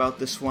say about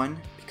this one,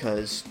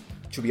 because,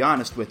 to be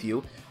honest with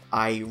you,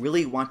 I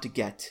really want to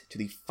get to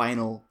the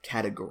final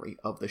category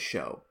of the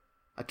show.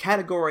 A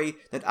category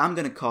that I'm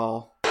going to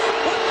call... What the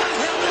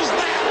hell is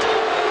that?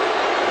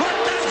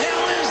 What the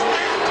hell is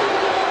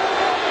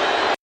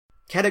that?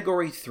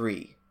 Category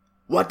 3.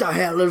 What the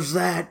hell is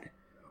that?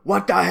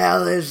 What the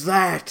hell is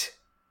that?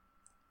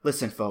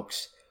 Listen,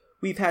 folks,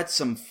 we've had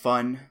some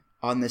fun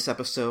on this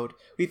episode.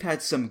 We've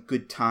had some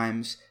good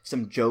times,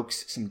 some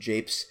jokes, some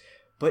japes,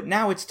 but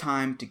now it's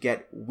time to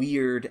get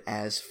weird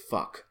as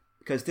fuck.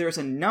 Because there's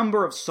a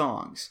number of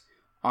songs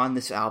on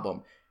this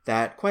album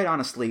that, quite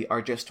honestly,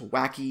 are just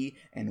wacky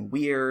and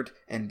weird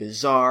and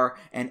bizarre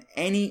and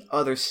any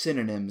other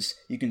synonyms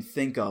you can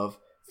think of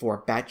for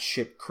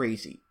batshit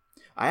crazy.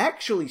 I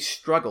actually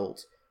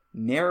struggled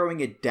narrowing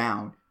it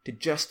down to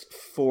just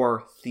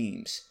 4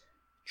 themes.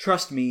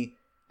 Trust me,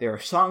 there are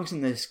songs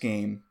in this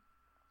game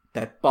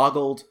that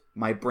boggled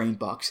my brain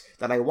box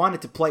that I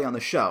wanted to play on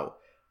the show,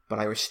 but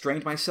I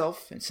restrained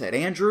myself and said,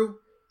 Andrew,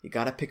 you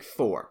gotta pick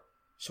 4.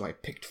 So I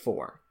picked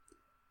 4.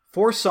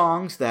 4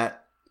 songs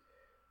that,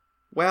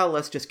 well,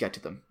 let's just get to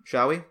them,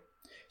 shall we?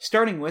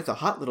 Starting with a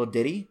hot little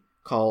ditty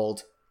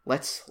called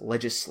Let's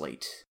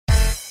Legislate.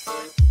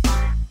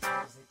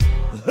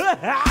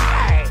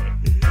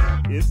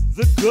 It's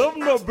the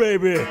governor,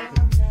 baby,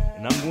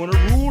 and I'm gonna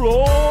rule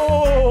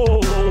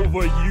all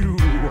over you.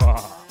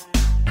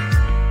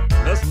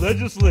 Let's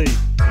legislate.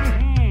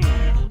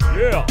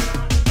 Yeah,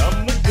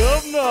 I'm the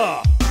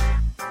governor.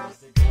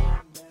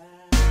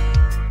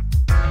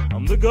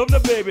 I'm the governor,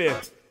 baby.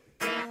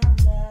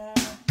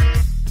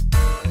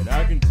 And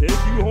I can take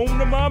you home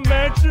to my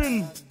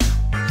mansion.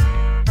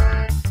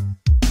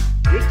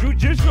 Get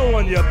judicial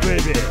on you,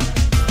 baby.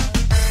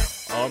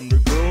 I'm the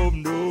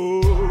governor.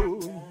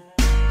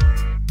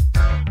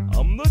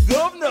 I'm the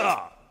governor.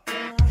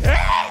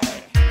 Hey!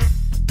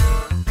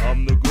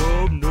 I'm the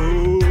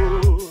governor.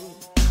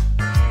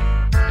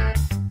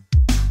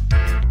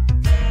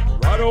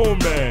 Right on,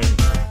 man.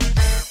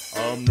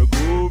 I'm the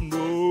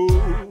governor.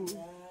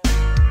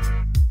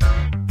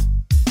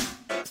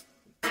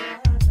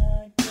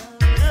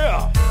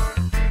 Yeah.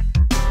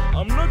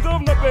 I'm the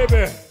governor,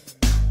 baby.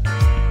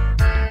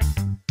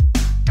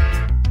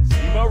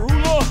 See my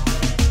ruler?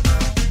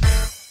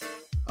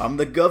 I'm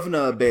the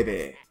governor,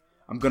 baby.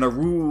 I'm gonna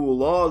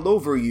rule all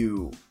over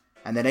you.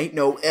 And that ain't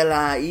no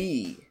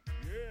LIE.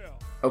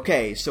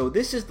 Okay, so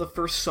this is the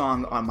first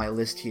song on my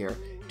list here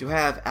to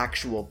have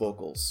actual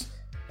vocals.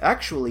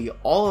 Actually,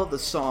 all of the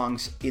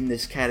songs in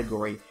this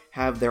category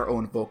have their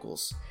own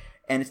vocals.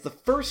 And it's the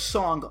first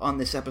song on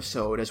this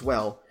episode as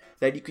well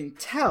that you can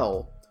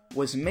tell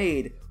was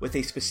made with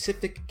a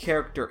specific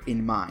character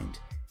in mind.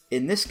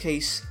 In this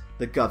case,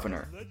 the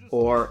governor,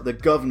 or the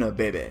governor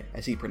baby,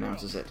 as he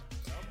pronounces it.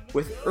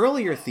 With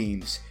earlier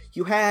themes,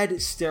 you had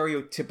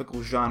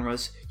stereotypical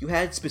genres, you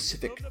had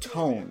specific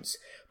tones,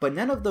 but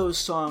none of those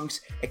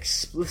songs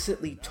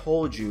explicitly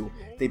told you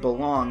they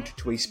belonged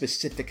to a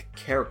specific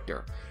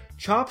character.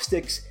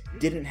 Chopsticks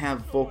didn't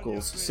have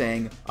vocals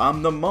saying,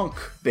 I'm the monk,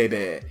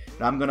 baby,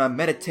 and I'm gonna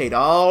meditate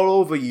all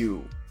over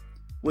you.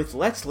 With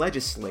Let's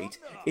Legislate,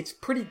 it's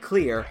pretty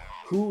clear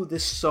who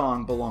this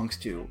song belongs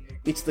to.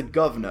 It's the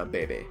governor,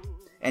 baby.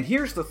 And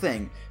here's the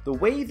thing, the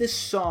way this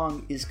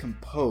song is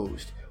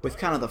composed, with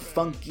kind of the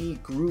funky,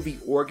 groovy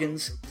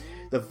organs,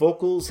 the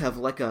vocals have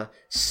like a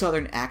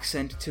southern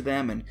accent to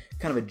them and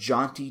kind of a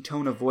jaunty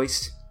tone of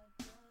voice.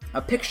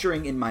 I'm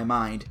picturing in my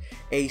mind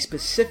a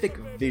specific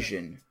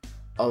vision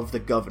of the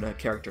governor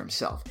character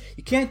himself.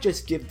 You can't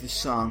just give this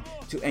song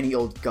to any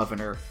old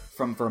governor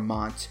from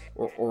Vermont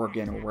or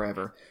Oregon or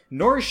wherever,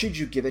 nor should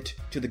you give it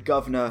to the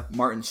governor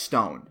Martin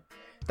Stone.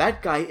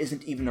 That guy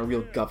isn't even a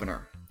real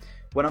governor.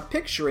 What I'm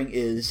picturing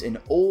is an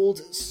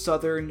old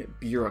southern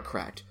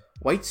bureaucrat.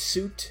 White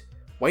suit,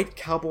 white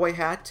cowboy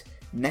hat,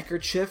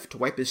 neckerchief to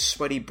wipe his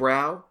sweaty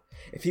brow.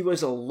 If he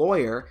was a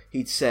lawyer,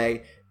 he'd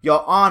say,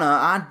 Your Honor,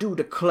 I do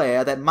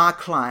declare that my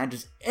client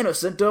is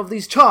innocent of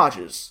these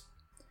charges.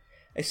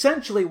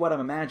 Essentially what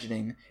I'm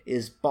imagining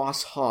is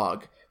Boss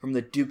Hogg from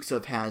the Dukes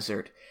of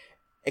Hazzard,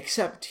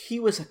 except he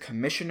was a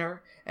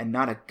commissioner and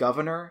not a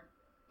governor.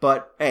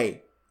 But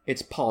hey,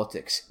 it's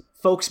politics.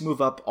 Folks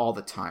move up all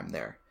the time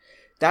there.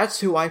 That's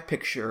who I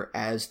picture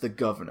as the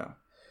governor.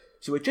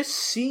 So it just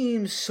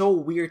seems so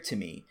weird to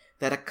me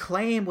that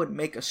Acclaim would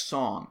make a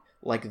song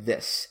like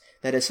this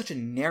that has such a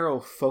narrow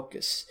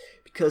focus,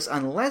 because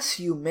unless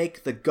you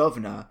make the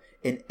governor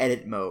in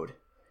edit mode,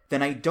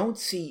 then I don't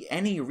see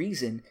any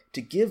reason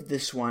to give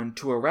this one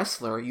to a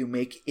wrestler you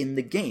make in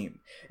the game,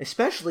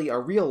 especially a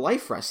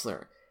real-life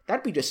wrestler.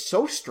 That'd be just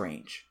so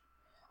strange.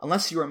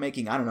 Unless you were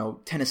making, I don't know,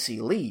 Tennessee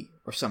Lee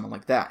or someone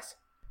like that.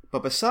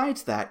 But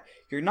besides that,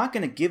 you're not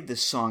going to give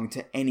this song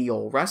to any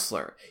old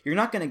wrestler. You're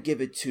not going to give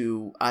it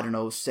to, I don't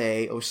know,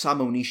 say,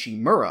 Osamu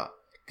Nishimura,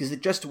 because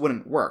it just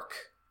wouldn't work.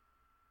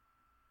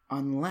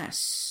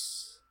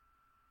 Unless...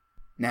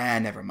 Nah,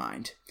 never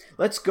mind.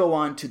 Let's go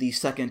on to the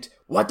second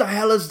What the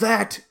Hell Is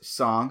That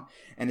song,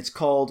 and it's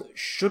called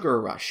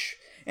Sugar Rush.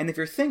 And if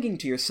you're thinking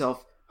to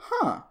yourself,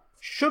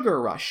 Sugar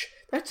Rush,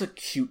 that's a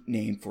cute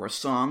name for a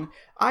song.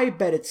 I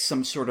bet it's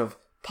some sort of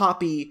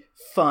poppy,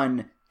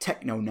 fun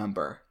techno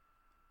number.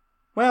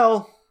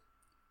 Well,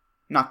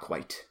 not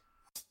quite.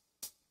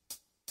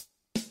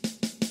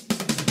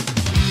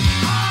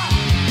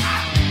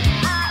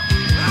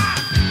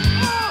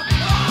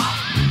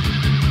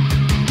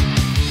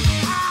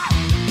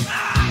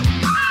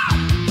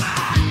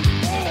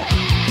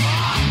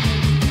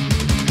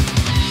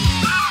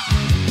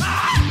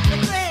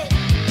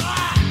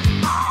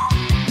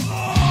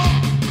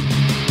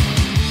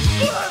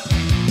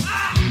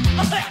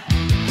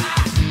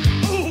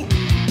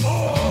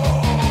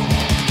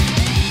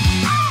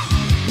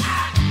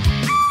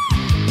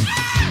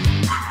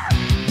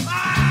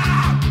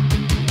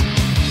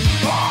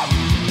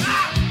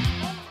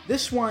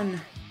 This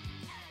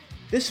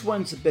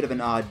one's a bit of an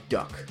odd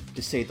duck,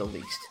 to say the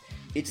least.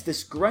 It's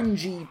this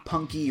grungy,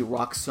 punky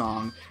rock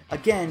song.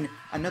 Again,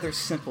 another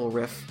simple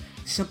riff,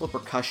 simple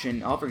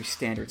percussion, all very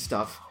standard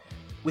stuff,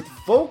 with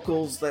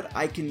vocals that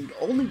I can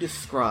only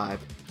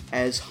describe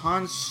as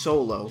Han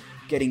Solo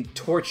getting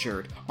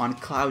tortured on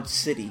Cloud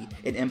City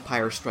in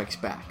Empire Strikes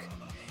Back.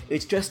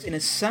 It's just an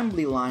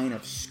assembly line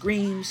of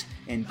screams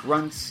and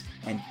grunts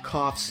and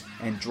coughs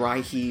and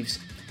dry heaves,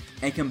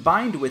 and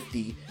combined with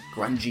the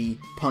grungy,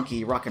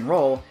 punky rock and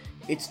roll,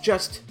 it's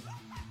just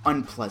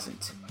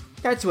unpleasant.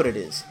 That's what it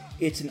is.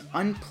 It's an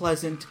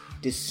unpleasant,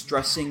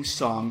 distressing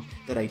song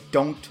that I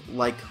don't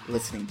like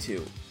listening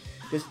to.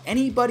 Does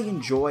anybody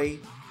enjoy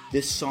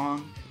this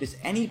song? Does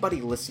anybody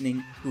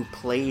listening who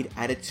played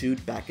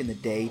Attitude back in the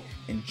day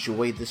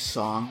enjoy this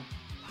song?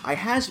 I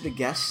hazard a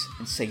guess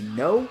and say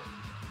no,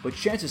 but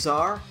chances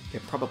are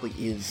there probably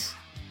is.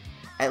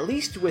 At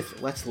least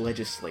with Let's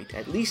Legislate,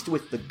 at least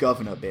with The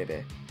Governor,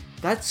 baby.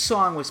 That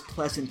song was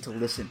pleasant to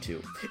listen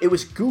to. It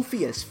was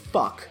goofy as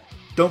fuck,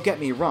 don't get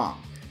me wrong,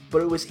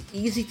 but it was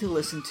easy to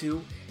listen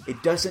to,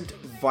 it doesn't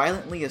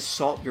violently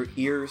assault your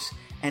ears,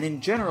 and in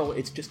general,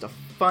 it's just a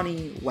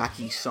funny,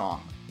 wacky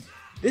song.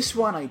 This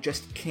one I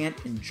just can't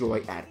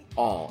enjoy at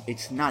all.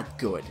 It's not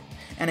good.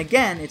 And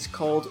again, it's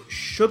called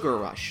Sugar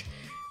Rush.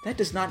 That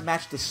does not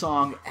match the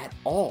song at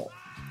all.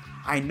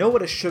 I know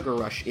what a sugar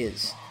rush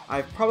is.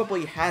 I've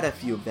probably had a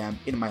few of them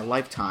in my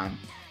lifetime,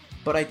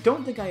 but I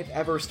don't think I've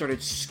ever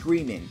started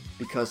screaming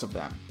because of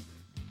them.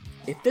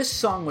 If this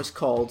song was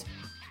called,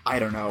 I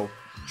don't know,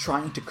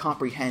 Trying to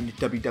Comprehend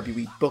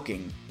WWE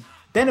Booking,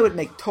 then it would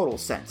make total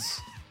sense,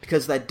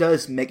 because that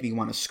does make me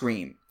want to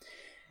scream.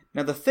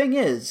 Now the thing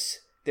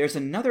is, there's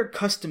another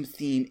custom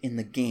theme in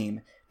the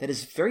game that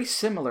is very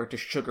similar to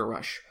Sugar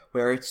Rush,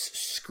 where it's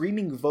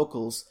screaming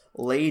vocals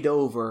laid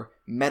over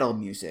metal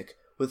music,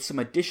 with some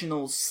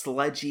additional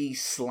sludgy,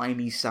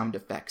 slimy sound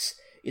effects.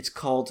 It's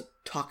called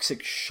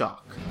Toxic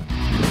Shock.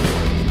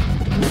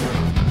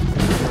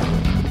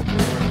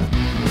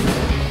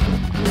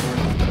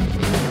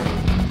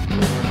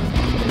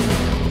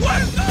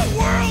 When the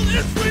world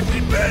is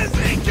sleeping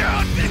busy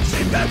counting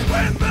sheep, that's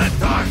when the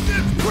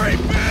toxins creep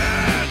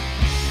in.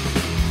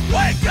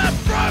 Wake up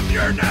from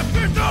your nap,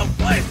 there's no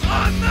place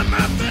on the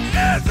map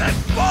that isn't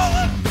full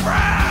of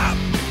crap.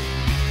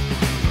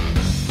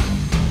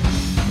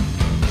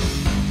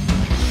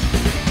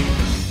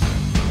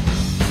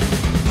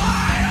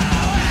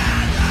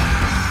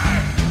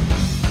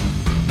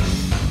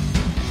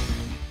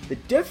 The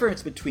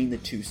difference between the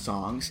two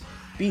songs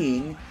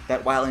being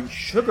that while in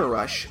Sugar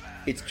Rush,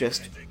 it's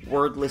just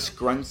wordless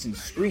grunts and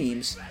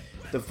screams,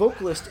 the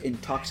vocalist in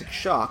Toxic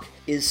Shock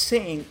is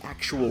saying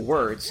actual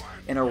words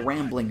in a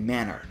rambling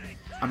manner.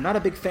 I'm not a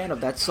big fan of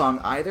that song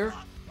either,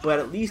 but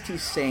at least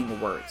he's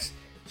saying words,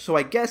 so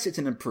I guess it's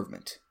an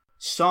improvement.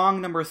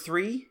 Song number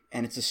 3,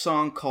 and it's a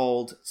song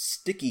called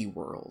Sticky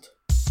World.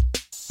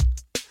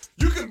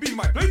 You can be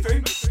my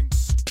plaything.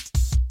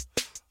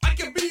 I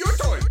can be your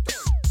toy.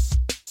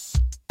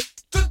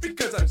 Just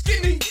because I'm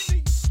skinny,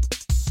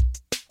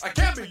 I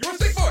can't be your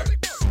stick boy.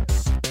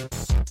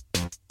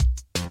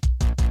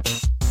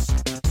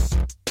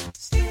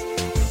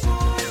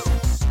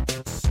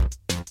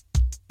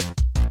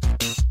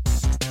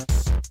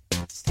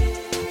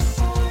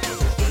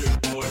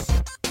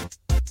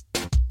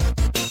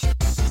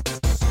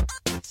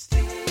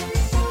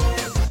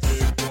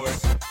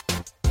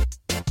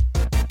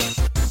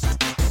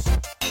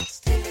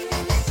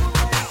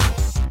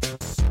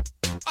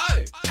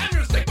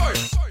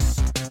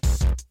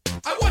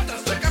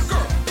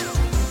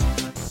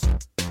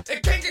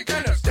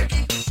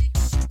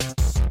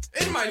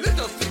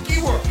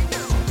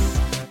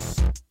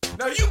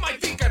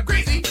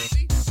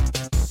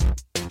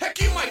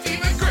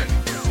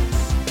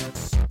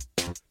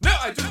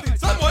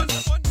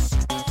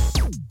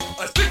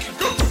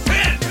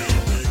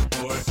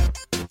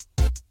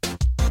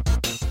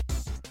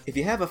 If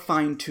you have a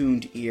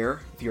fine-tuned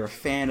ear, if you're a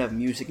fan of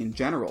music in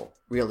general,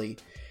 really,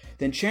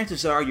 then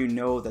chances are you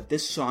know that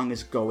this song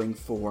is going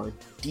for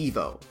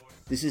Devo.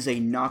 This is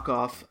a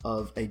knockoff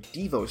of a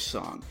Devo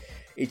song.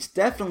 It's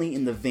definitely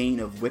in the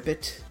vein of Whip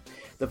It.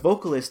 The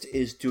vocalist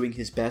is doing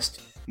his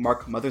best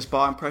Mark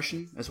Mothersbaugh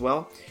impression as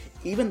well.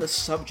 Even the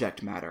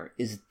subject matter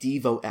is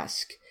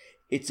Devo-esque.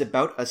 It's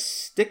about a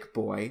stick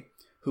boy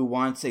who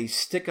wants a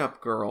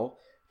stick-up girl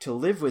to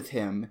live with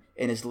him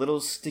in his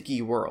little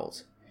sticky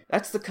world.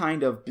 That's the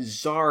kind of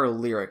bizarre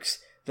lyrics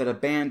that a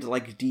band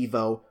like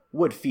Devo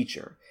would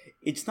feature.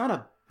 It's not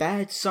a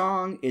bad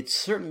song, it's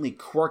certainly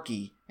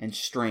quirky and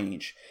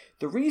strange.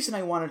 The reason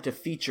I wanted to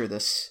feature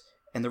this,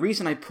 and the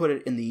reason I put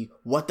it in the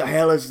 "what the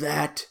hell is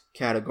that"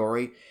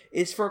 category,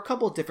 is for a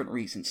couple different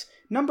reasons.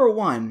 Number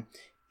one,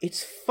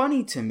 it's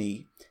funny to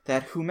me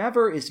that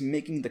whomever is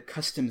making the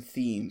custom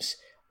themes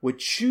would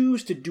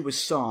choose to do a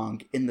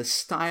song in the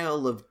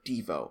style of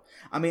Devo.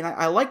 I mean,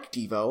 I like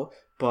Devo,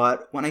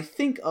 but when I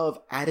think of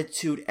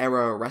Attitude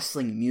Era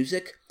wrestling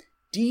music,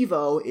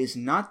 Devo is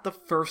not the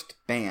first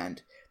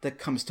band that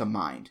comes to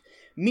mind.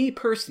 Me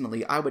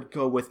personally, I would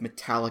go with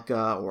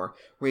Metallica or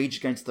Rage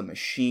Against the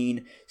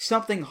Machine,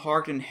 something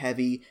hard and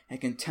heavy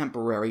and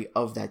contemporary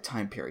of that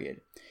time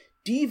period.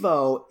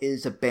 Devo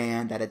is a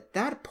band that at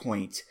that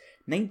point,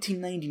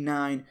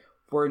 1999,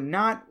 were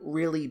not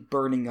really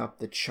burning up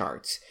the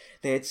charts.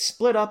 They had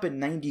split up in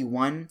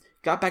 91,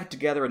 got back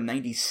together in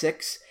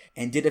 96,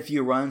 and did a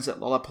few runs at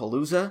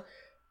Lollapalooza,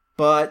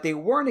 but they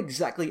weren't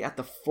exactly at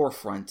the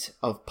forefront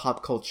of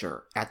pop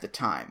culture at the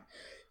time.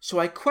 So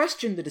I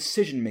questioned the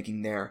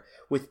decision-making there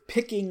with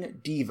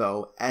picking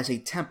Devo as a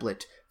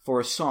template for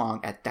a song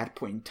at that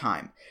point in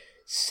time.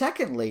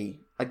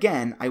 Secondly,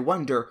 again, I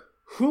wonder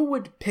who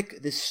would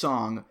pick this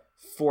song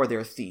for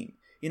their theme.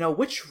 You know,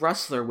 which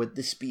wrestler would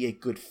this be a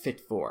good fit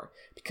for?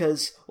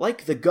 Because,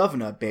 like the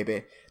Governor,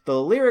 baby,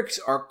 the lyrics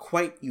are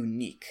quite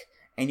unique,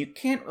 and you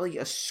can't really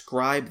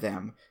ascribe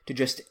them to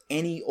just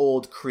any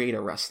old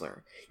creator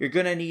wrestler. You're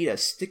gonna need a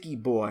sticky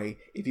boy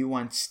if you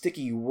want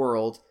Sticky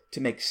World to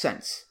make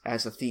sense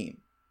as a theme.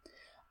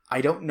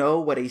 I don't know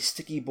what a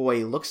sticky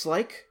boy looks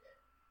like.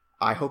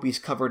 I hope he's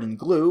covered in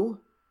glue,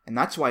 and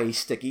that's why he's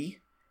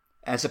sticky,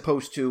 as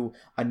opposed to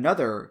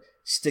another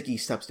sticky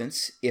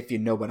substance, if you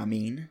know what I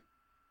mean.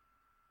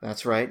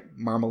 That's right,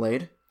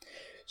 marmalade.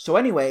 So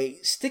anyway,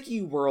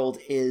 Sticky World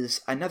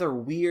is another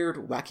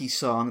weird, wacky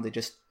song that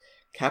just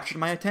captured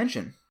my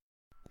attention.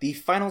 The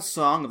final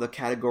song of the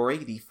category,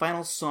 the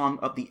final song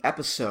of the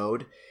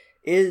episode,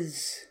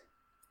 is...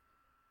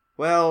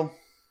 well...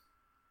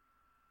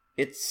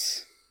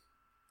 it's...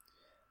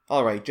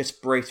 alright,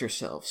 just brace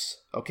yourselves.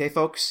 Okay,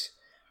 folks?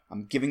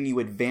 I'm giving you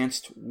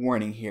advanced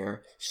warning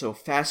here, so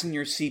fasten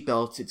your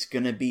seatbelts, it's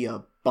gonna be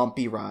a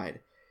bumpy ride.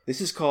 This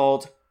is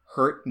called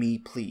Hurt Me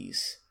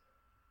Please.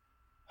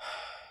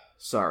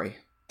 Sorry.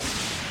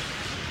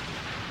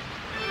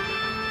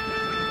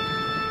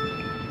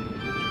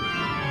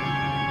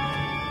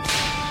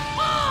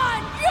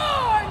 On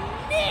your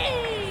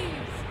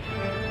knees!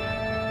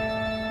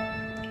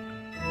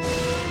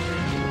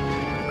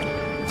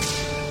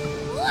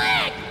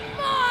 Lick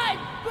my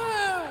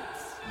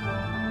boots!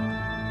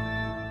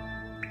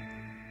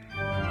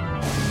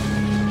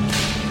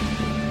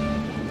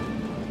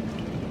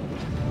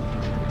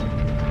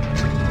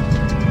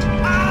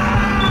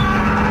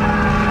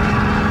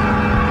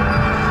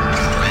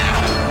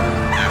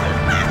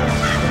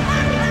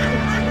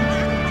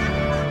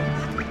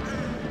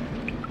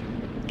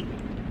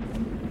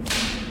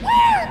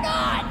 We're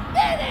not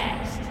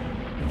finished!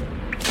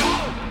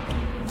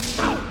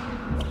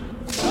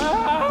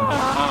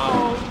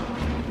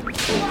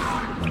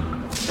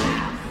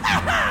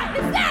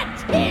 Is that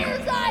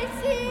tears I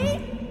see?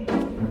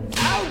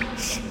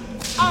 Ouch!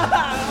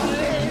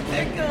 It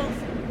tickles!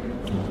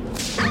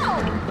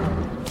 Ow!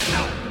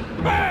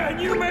 Man,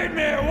 you made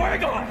me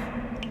wiggle!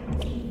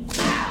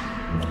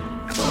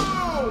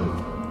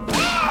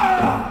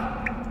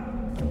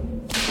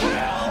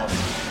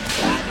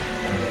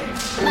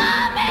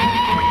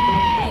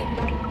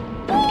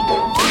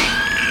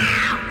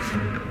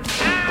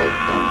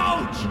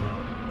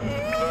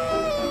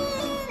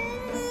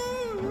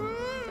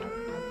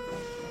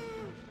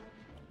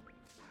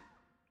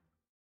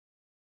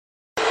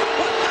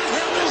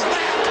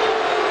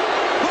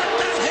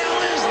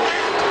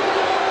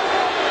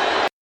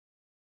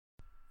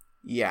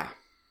 Yeah.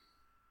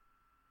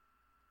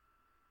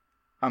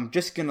 I'm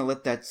just gonna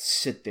let that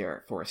sit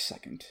there for a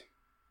second.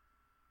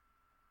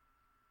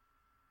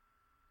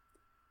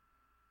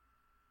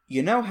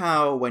 You know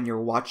how when you're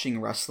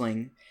watching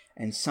wrestling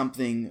and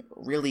something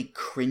really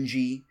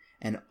cringy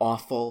and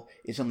awful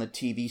is on the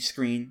TV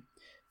screen?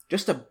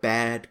 Just a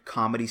bad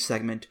comedy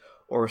segment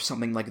or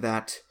something like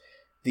that.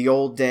 The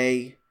Old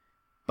Day,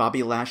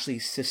 Bobby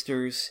Lashley's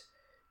sisters,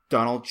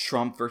 Donald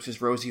Trump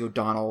versus Rosie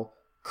O'Donnell,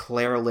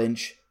 Claire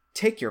Lynch,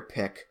 take your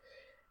pick.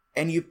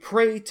 And you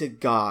pray to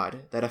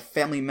God that a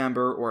family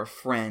member or a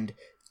friend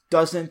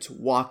doesn't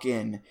walk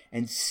in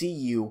and see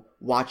you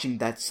watching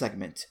that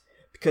segment,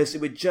 because it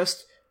would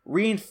just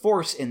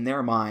reinforce in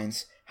their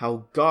minds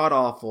how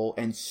god-awful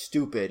and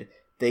stupid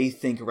they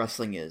think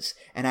wrestling is,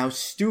 and how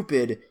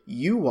stupid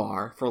you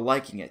are for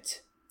liking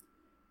it.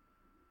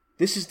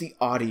 This is the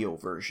audio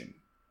version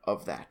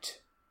of that.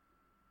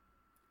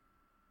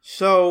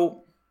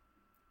 So,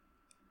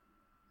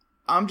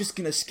 I'm just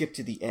gonna skip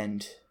to the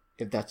end,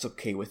 if that's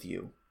okay with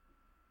you.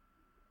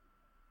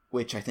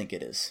 Which I think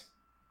it is.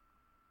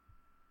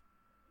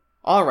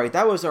 Alright,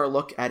 that was our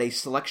look at a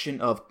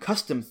selection of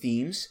custom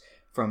themes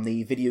from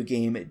the video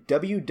game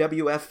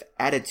WWF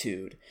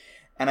Attitude.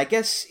 And I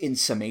guess, in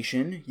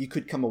summation, you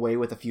could come away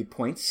with a few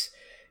points.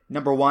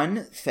 Number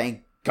 1,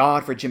 thank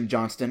God for Jim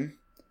Johnston.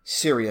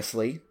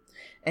 Seriously.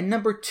 And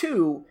number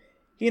 2,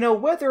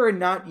 whether or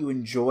not you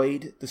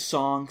enjoyed the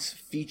songs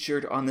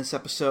featured on this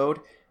episode,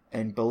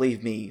 and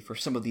believe me, for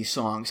some of these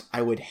songs,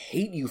 I would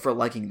hate you for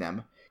liking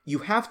them, you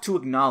have to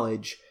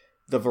acknowledge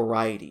the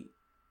variety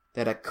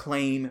that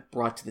Acclaim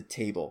brought to the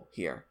table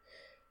here.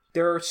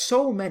 There are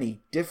so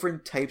many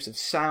different types of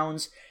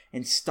sounds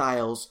and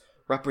styles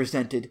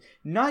represented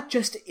not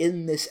just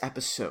in this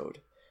episode,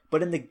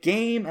 but in the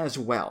game as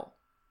well.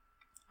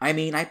 I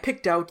mean, I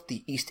picked out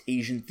the East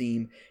Asian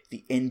theme,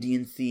 the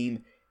Indian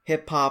theme,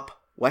 hip-hop,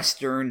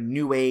 Western,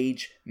 New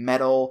Age,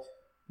 metal,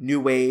 New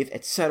Wave,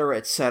 etc.,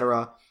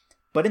 etc.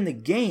 But in the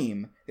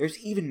game, there's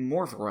even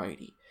more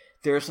variety.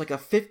 There's like a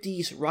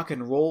 50s rock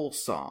and roll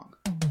song.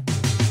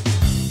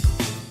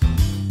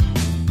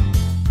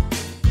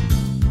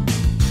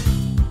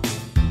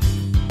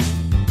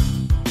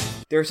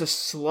 There's a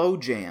slow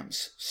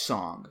jams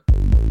song.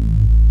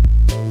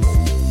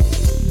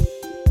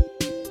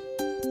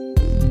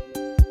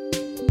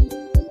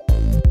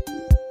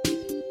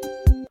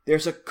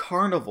 There's a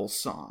carnival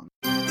song.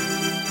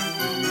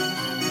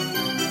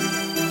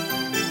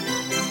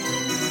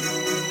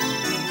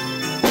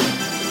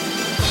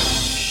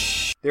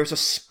 There's a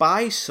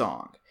spy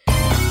song.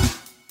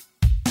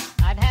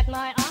 I've had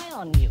my eye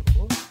on you.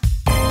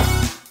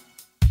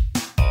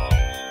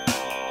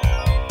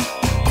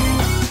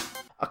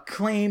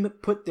 Acclaim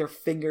put their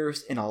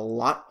fingers in a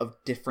lot of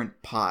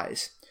different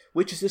pies,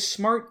 which is a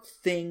smart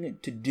thing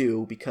to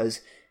do because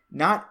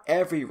not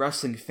every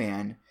wrestling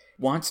fan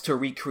wants to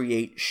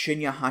recreate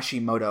Shinya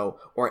Hashimoto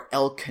or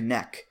El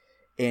Kanek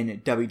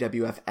in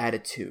WWF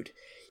Attitude.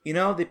 You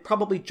know, they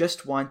probably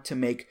just want to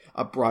make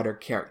a broader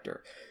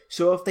character.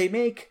 So if they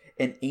make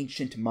an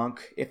ancient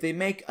monk, if they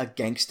make a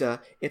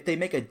gangsta, if they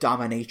make a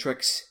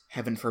dominatrix,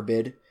 heaven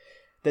forbid,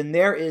 then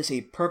there is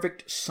a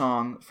perfect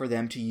song for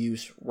them to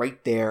use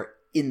right there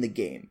in the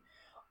game.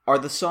 Are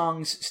the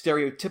songs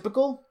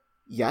stereotypical?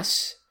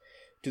 Yes.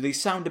 Do they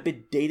sound a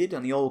bit dated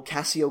on the old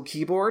Casio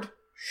keyboard?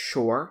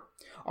 Sure.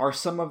 Are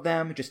some of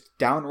them just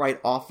downright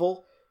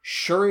awful?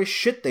 Sure as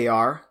shit they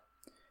are.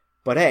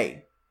 But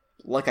hey,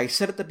 like I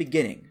said at the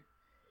beginning,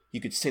 you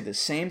could say the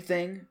same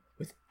thing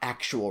with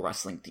actual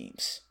wrestling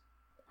themes.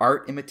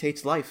 Art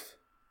imitates life.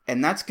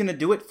 And that's going to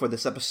do it for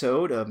this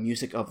episode of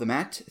Music of the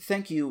Mat.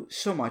 Thank you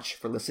so much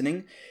for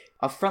listening.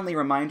 A friendly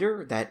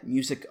reminder that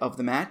Music of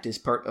the Mat is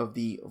part of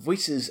the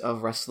Voices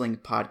of Wrestling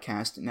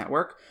podcast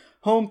network,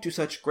 home to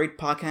such great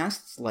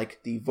podcasts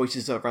like the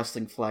Voices of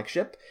Wrestling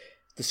flagship,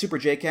 the Super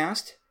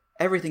J-Cast,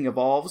 Everything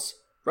Evolves,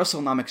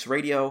 WrestleNomics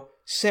Radio,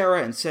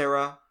 Sarah and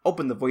Sarah,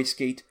 Open the Voice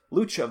Gate,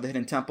 Lucha of the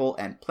Hidden Temple,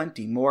 and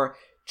plenty more.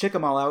 Check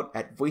them all out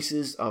at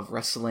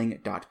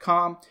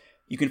voicesofwrestling.com.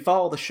 You can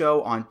follow the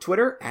show on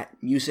Twitter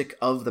at Music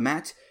of the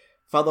Mat.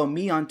 Follow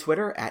me on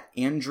Twitter at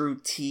Andrew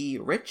T.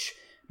 Rich.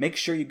 Make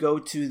sure you go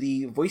to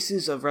the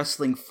Voices of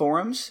Wrestling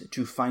forums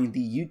to find the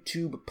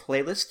YouTube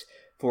playlist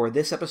for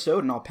this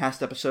episode and all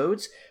past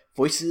episodes,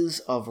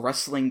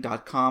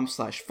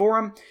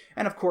 voicesofwrestling.com/forum,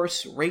 and of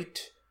course,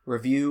 rate,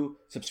 review,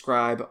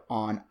 subscribe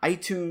on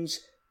iTunes,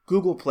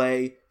 Google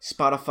Play,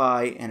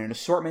 Spotify, and an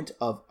assortment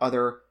of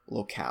other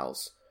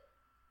locales.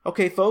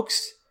 Okay,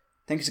 folks,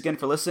 thanks again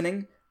for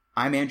listening.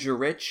 I'm Andrew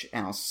Rich,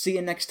 and I'll see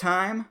you next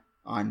time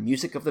on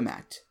Music of the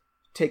Mat.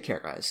 Take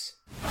care, guys.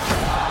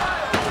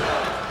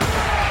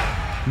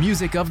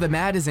 Music of the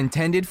Mat is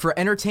intended for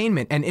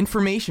entertainment and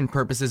information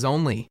purposes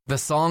only. The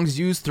songs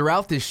used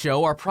throughout this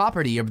show are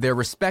property of their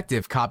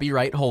respective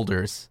copyright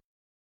holders.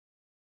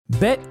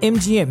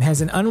 BetMGM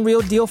has an unreal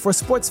deal for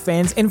sports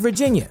fans in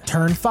Virginia.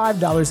 Turn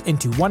 $5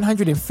 into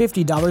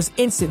 $150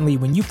 instantly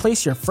when you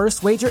place your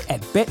first wager at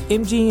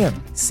BetMGM.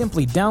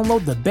 Simply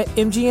download the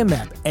BetMGM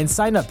app and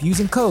sign up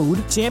using code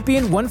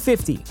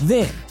Champion150.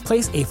 Then,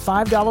 place a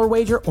 $5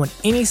 wager on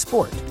any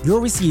sport.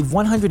 You'll receive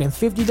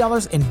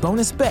 $150 in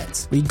bonus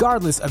bets,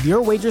 regardless of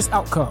your wager's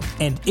outcome.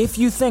 And if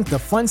you think the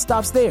fun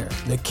stops there,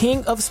 the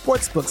King of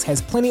Sportsbooks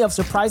has plenty of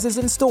surprises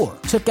in store.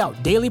 Check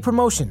out daily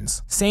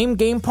promotions,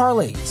 same-game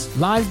parlays,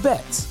 live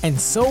bets, and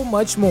so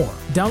much more.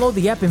 Download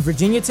the app in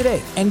Virginia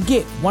today and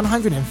get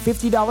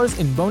 $150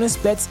 in bonus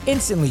bets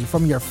instantly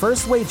from your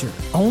first wager.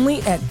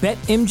 Only at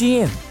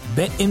BetMGM.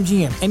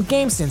 BetMGM and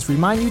GameSense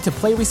remind you to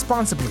play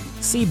responsibly.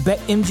 See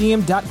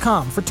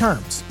BetMGM.com for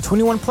terms.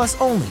 21 plus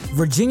only.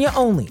 Virginia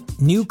only.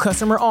 New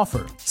customer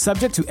offer.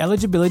 Subject to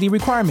eligibility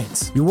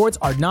requirements. Rewards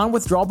are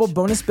non-withdrawable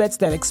bonus bets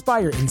that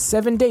expire in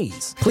 7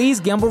 days. Please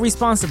gamble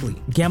responsibly.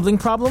 Gambling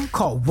problem?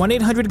 Call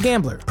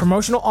 1-800-GAMBLER.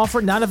 Promotional offer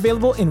not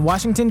available in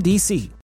Washington, D.C.